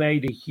could have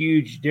made a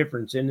huge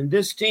difference. And in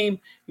this team,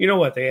 you know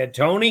what? They had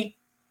Tony.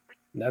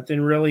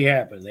 Nothing really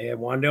happened. They had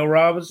Wan'Dale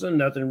Robinson.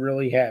 Nothing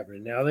really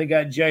happened. Now they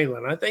got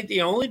Jalen. I think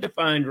the only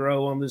defined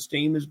role on this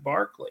team is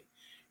Barkley.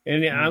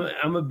 And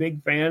I'm a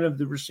big fan of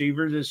the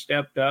receivers that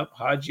stepped up.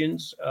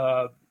 Hodgins,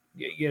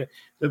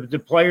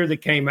 the player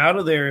that came out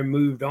of there and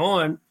moved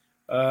on,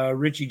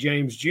 Richie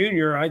James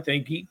Jr., I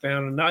think he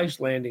found a nice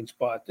landing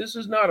spot. This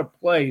is not a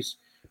place,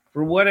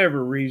 for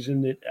whatever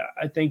reason, that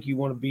I think you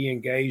want to be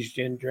engaged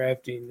in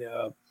drafting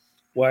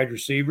wide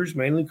receivers,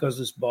 mainly because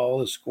this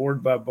ball is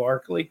scored by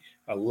Barkley.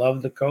 I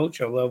love the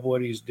coach. I love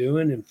what he's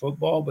doing in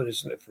football, but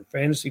it's for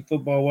fantasy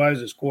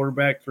football-wise, his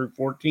quarterback threw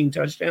 14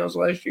 touchdowns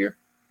last year.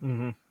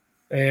 Mm-hmm.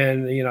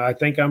 And, I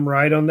think I'm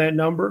right on that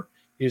number.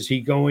 Is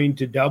he going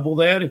to double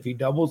that? If he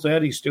doubles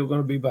that, he's still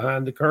going to be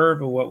behind the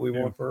curve of what we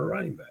want for a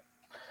running back.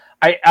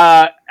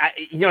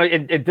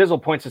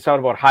 Dizzle points this out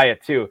about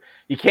Hyatt too.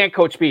 You can't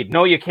coach speed.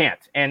 No, you can't.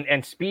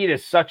 And speed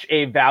is such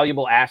a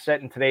valuable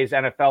asset in today's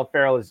NFL,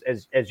 Farrell,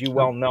 as you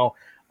well know.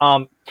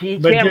 He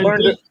can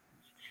learn to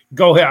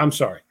go ahead. I'm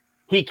sorry.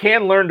 He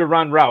can learn to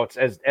run routes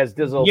as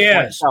Dizzle.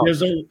 Yes,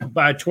 Dizzle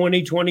by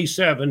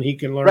 2027 he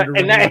can learn to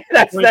run. And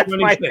that's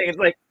my thing. It's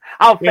like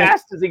How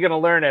fast is he going to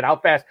learn it? How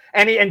fast?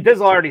 And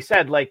Dizzle already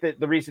said, like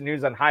the recent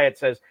news on Hyatt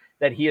says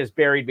that he is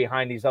buried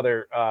behind these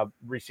other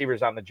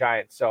receivers on the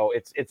Giants. So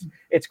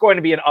it's going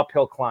to be an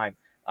uphill climb.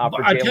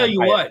 I tell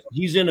you what,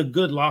 he's in a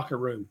good locker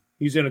room.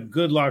 He's in a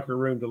good locker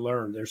room to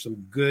learn. There's some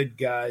good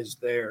guys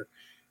there.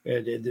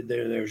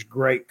 There's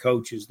great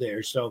coaches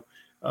there. So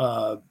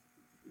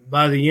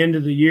by the end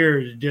of the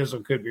year,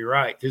 Dizzle could be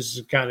right. This is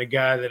the kind of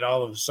guy that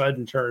all of a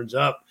sudden turns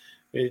up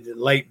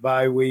late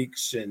bye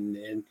weeks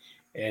and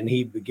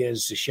he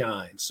begins to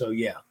shine. So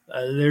yeah,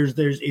 there's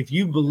if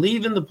you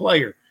believe in the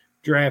player,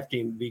 draft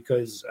him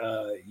because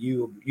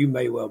you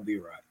may well be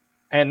right.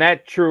 And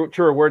that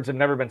truer words have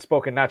never been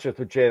spoken, not just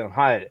with Jalen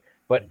Hyatt,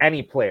 but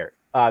any player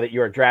that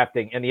you are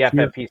drafting in the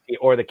FFPC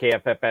or the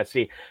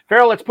KFFSC.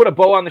 Farrell, let's put a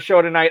bow on the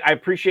show tonight. I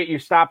appreciate you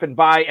stopping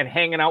by and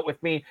hanging out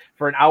with me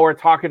for an hour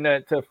talking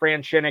to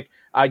Fran Shinnick.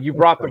 You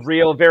brought the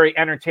real, very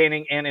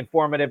entertaining and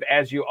informative,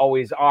 as you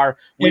always are.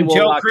 And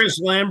tell Chris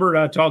Lambert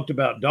I talked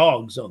about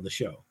dogs on the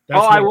show.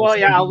 I will.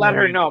 Yeah, I'll let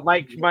her know.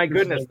 My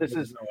goodness,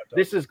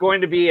 this is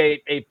going to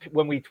be a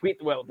when we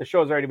tweet. Well, the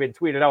show's already been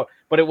tweeted out,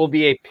 but it will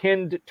be a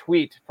pinned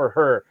tweet for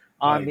her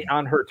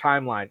on her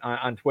timeline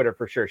on Twitter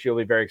for sure. She'll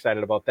be very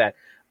excited about that.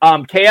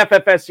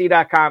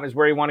 KFFSC.com is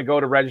where you want to go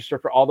to register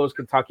for all those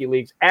Kentucky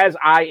leagues, as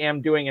I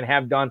am doing and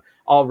have done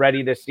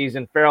already this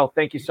season. Farrell,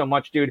 thank you so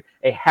much, dude.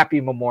 A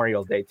happy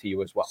Memorial Day to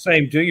you as well.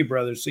 Same to you,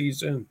 brother. See you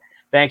soon.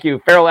 Thank you.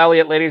 Farrell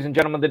Elliott, ladies and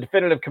gentlemen, the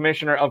definitive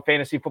commissioner of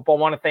fantasy football.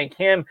 I want to thank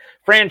him,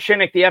 Fran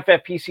Shinnick, the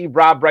FFPC,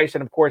 Rob Bryce,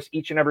 and, of course,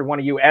 each and every one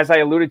of you. As I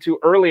alluded to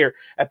earlier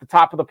at the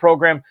top of the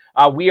program,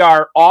 we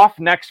are off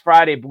next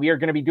Friday, but we are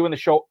going to be doing the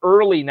show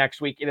early next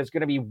week. It is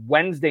going to be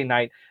Wednesday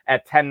night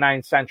at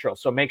 10/9 Central.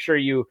 So make sure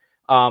you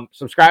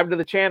subscribe to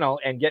the channel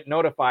and get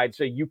notified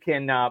so you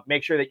can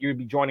make sure that you'll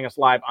be joining us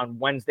live on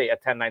Wednesday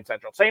at 10/9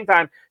 Central. Same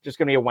time, just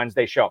going to be a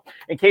Wednesday show.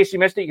 In case you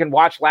missed it, you can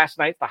watch last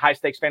night's the High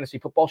Stakes Fantasy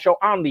Football Show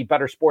on the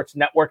Better Sports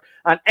Network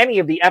on any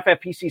of the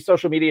FFPC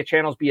social media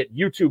channels, be it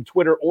YouTube,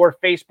 Twitter, or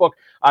Facebook.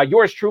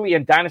 Yours truly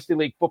in Dynasty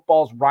League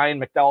Football's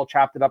Ryan McDowell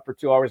chopped it up for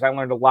 2 hours. I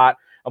learned a lot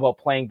about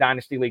playing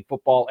Dynasty League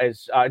Football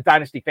as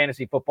Dynasty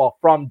Fantasy Football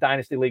from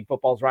Dynasty League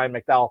Football's Ryan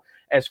McDowell,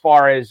 as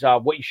far as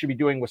what you should be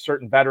doing with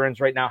certain veterans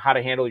right now, how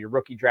to handle your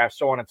rookie draft,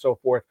 so on and so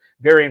forth.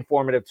 Very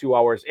informative 2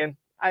 hours, and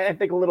I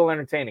think a little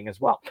entertaining as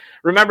well.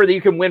 Remember that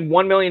you can win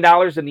 $1 million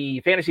in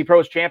the Fantasy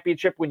Pros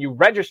Championship when you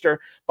register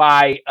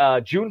by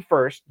June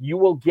 1st. You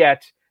will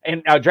get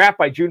and draft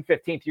by June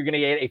 15th, you're going to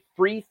get a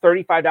free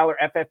 $35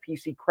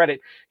 FFPC credit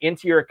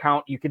into your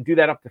account. You can do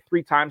that up to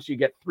 3 times, so you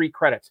get 3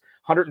 credits,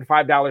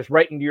 $105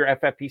 right into your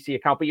FFPC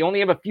account. But you only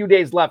have a few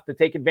days left to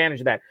take advantage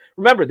of that.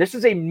 Remember, this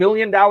is a $1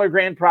 million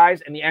grand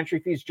prize, and the entry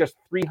fee is just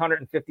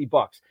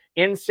 $350.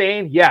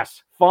 Insane?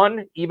 Yes.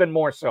 Fun? Even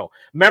more so.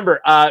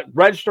 Remember,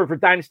 register for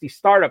Dynasty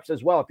Startups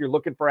as well if you're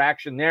looking for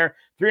action there.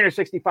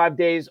 365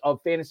 days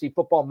of fantasy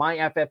football,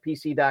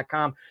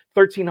 myffpc.com.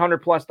 1,300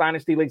 plus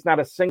Dynasty leagues. Not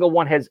a single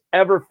one has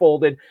ever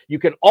folded. You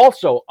can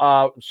also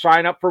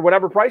sign up for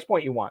whatever price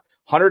point you want.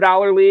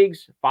 $100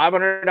 leagues,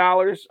 $500,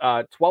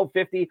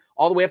 $1,250,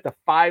 all the way up to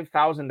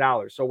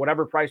 $5,000. So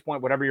whatever price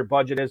point, whatever your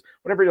budget is,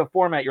 whatever the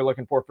format you're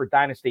looking for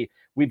Dynasty,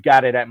 we've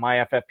got it at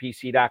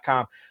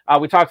myffpc.com.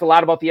 We talked a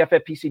lot about the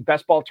FFPC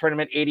Best Ball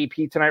Tournament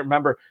ADP tonight.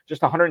 Remember,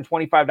 just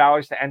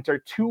 $125 to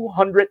enter,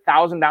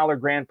 $200,000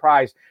 grand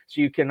prize. So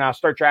you can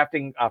start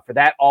drafting for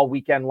that all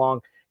weekend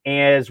long,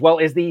 as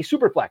well as the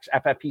Superflex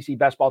FFPC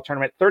Best Ball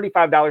Tournament,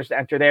 $35 to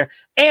enter there,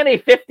 and a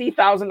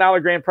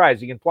 $50,000 grand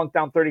prize. You can plunk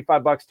down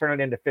 $35, turn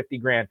it into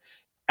 $50,000.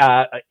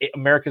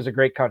 America's a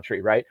great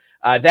country, right?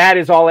 That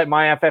is all at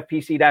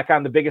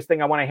myffpc.com. The biggest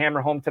thing I want to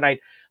hammer home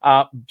tonight,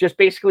 just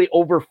basically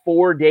over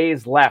 4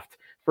 days left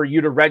for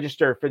you to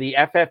register for the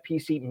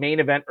FFPC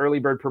main event early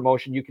bird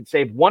promotion. You can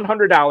save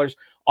 $100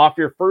 off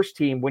your first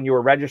team when you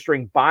are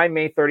registering by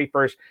May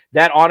 31st.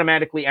 That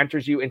automatically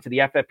enters you into the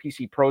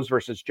FFPC Pros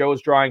versus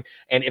Joes drawing.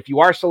 And if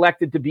you are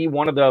selected to be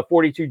one of the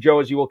 42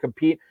 Joes, you will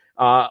compete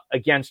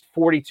against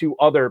 42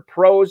 other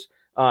pros.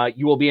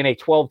 You will be in a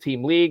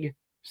 12-team league,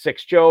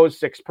 6 Joes,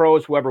 6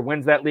 pros. Whoever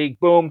wins that league,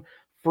 boom,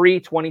 free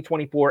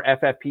 2024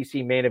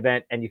 FFPC main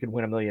event, and you can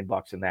win $1 million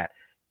in that.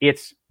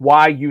 It's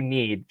why you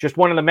need, just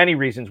one of the many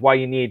reasons why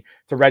you need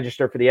to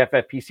register for the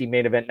FFPC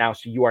main event now,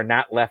 so you are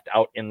not left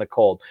out in the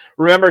cold.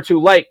 Remember to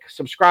like,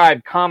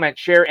 subscribe, comment,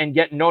 share, and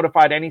get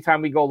notified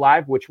anytime we go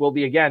live, which will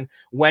be, again,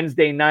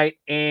 Wednesday night.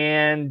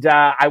 And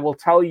I will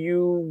tell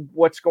you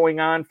what's going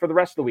on for the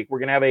rest of the week. We're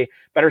going to have a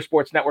Better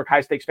Sports Network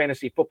High Stakes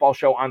Fantasy Football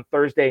Show on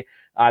Thursday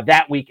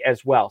that week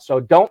as well. So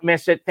don't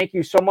miss it. Thank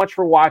you so much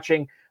for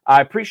watching.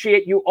 I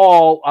appreciate you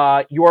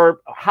all.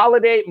 Your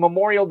holiday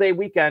Memorial Day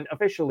weekend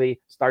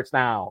officially starts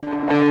now.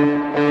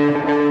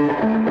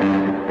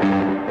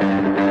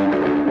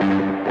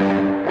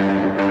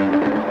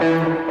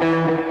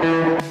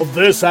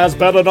 This has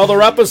been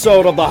another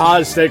episode of the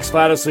High Stakes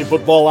Fantasy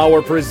Football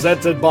Hour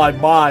presented by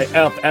myffpc.com.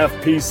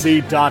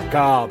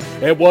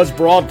 It was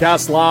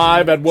broadcast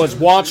live and was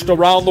watched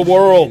around the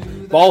world.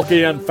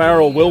 Balky and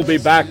Farrell will be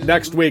back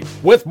next week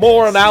with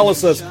more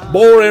analysis,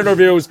 more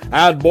interviews,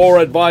 and more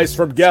advice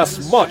from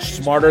guests much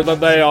smarter than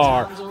they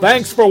are.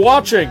 Thanks for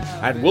watching,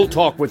 and we'll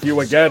talk with you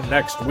again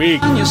next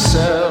week.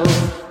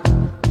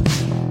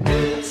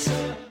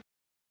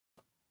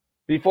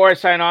 Before I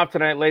sign off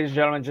tonight, ladies and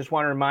gentlemen, just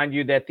want to remind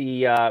you that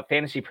the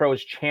Fantasy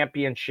Pros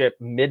Championship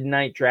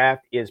Midnight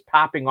Draft is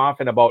popping off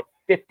in about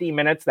 50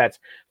 minutes. That's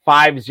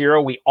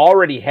 5-0. We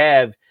already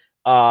have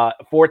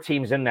 4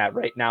 teams in that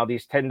right now.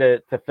 These tend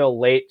to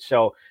fill late.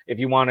 So if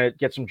you want to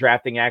get some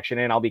drafting action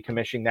in, I'll be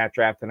commissioning that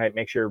draft tonight.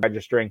 Make sure you're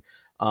registering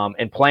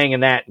and playing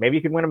in that. Maybe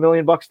you can win $1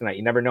 million tonight.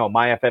 You never know.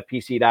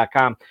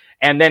 MyFFPC.com.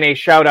 And then a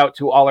shout out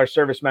to all our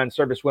servicemen,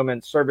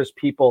 servicewomen, service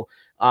people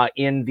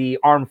in the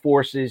armed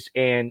forces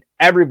and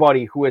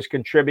everybody who has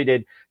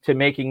contributed to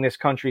making this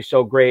country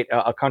so great,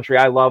 a country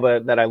I love,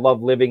 that I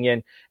love living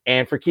in,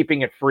 and for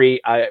keeping it free.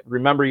 I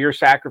remember your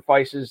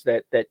sacrifices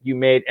that you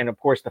made, and of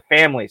course the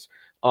families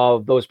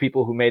of those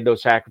people who made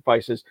those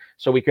sacrifices,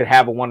 so we could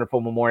have a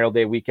wonderful Memorial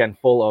Day weekend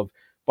full of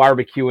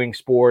barbecuing,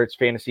 sports,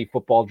 fantasy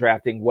football,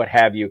 drafting, what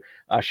have you.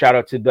 Shout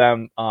out to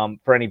them.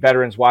 For any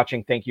veterans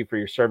watching, thank you for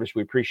your service.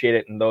 We appreciate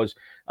it. And those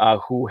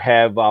who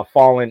have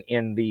fallen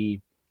in the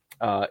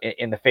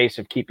face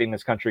of keeping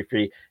this country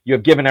free, you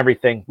have given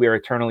everything. We are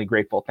eternally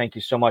grateful. Thank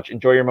you so much.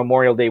 Enjoy your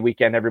Memorial Day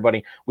weekend,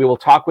 everybody. We will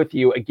talk with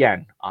you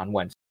again on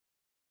Wednesday.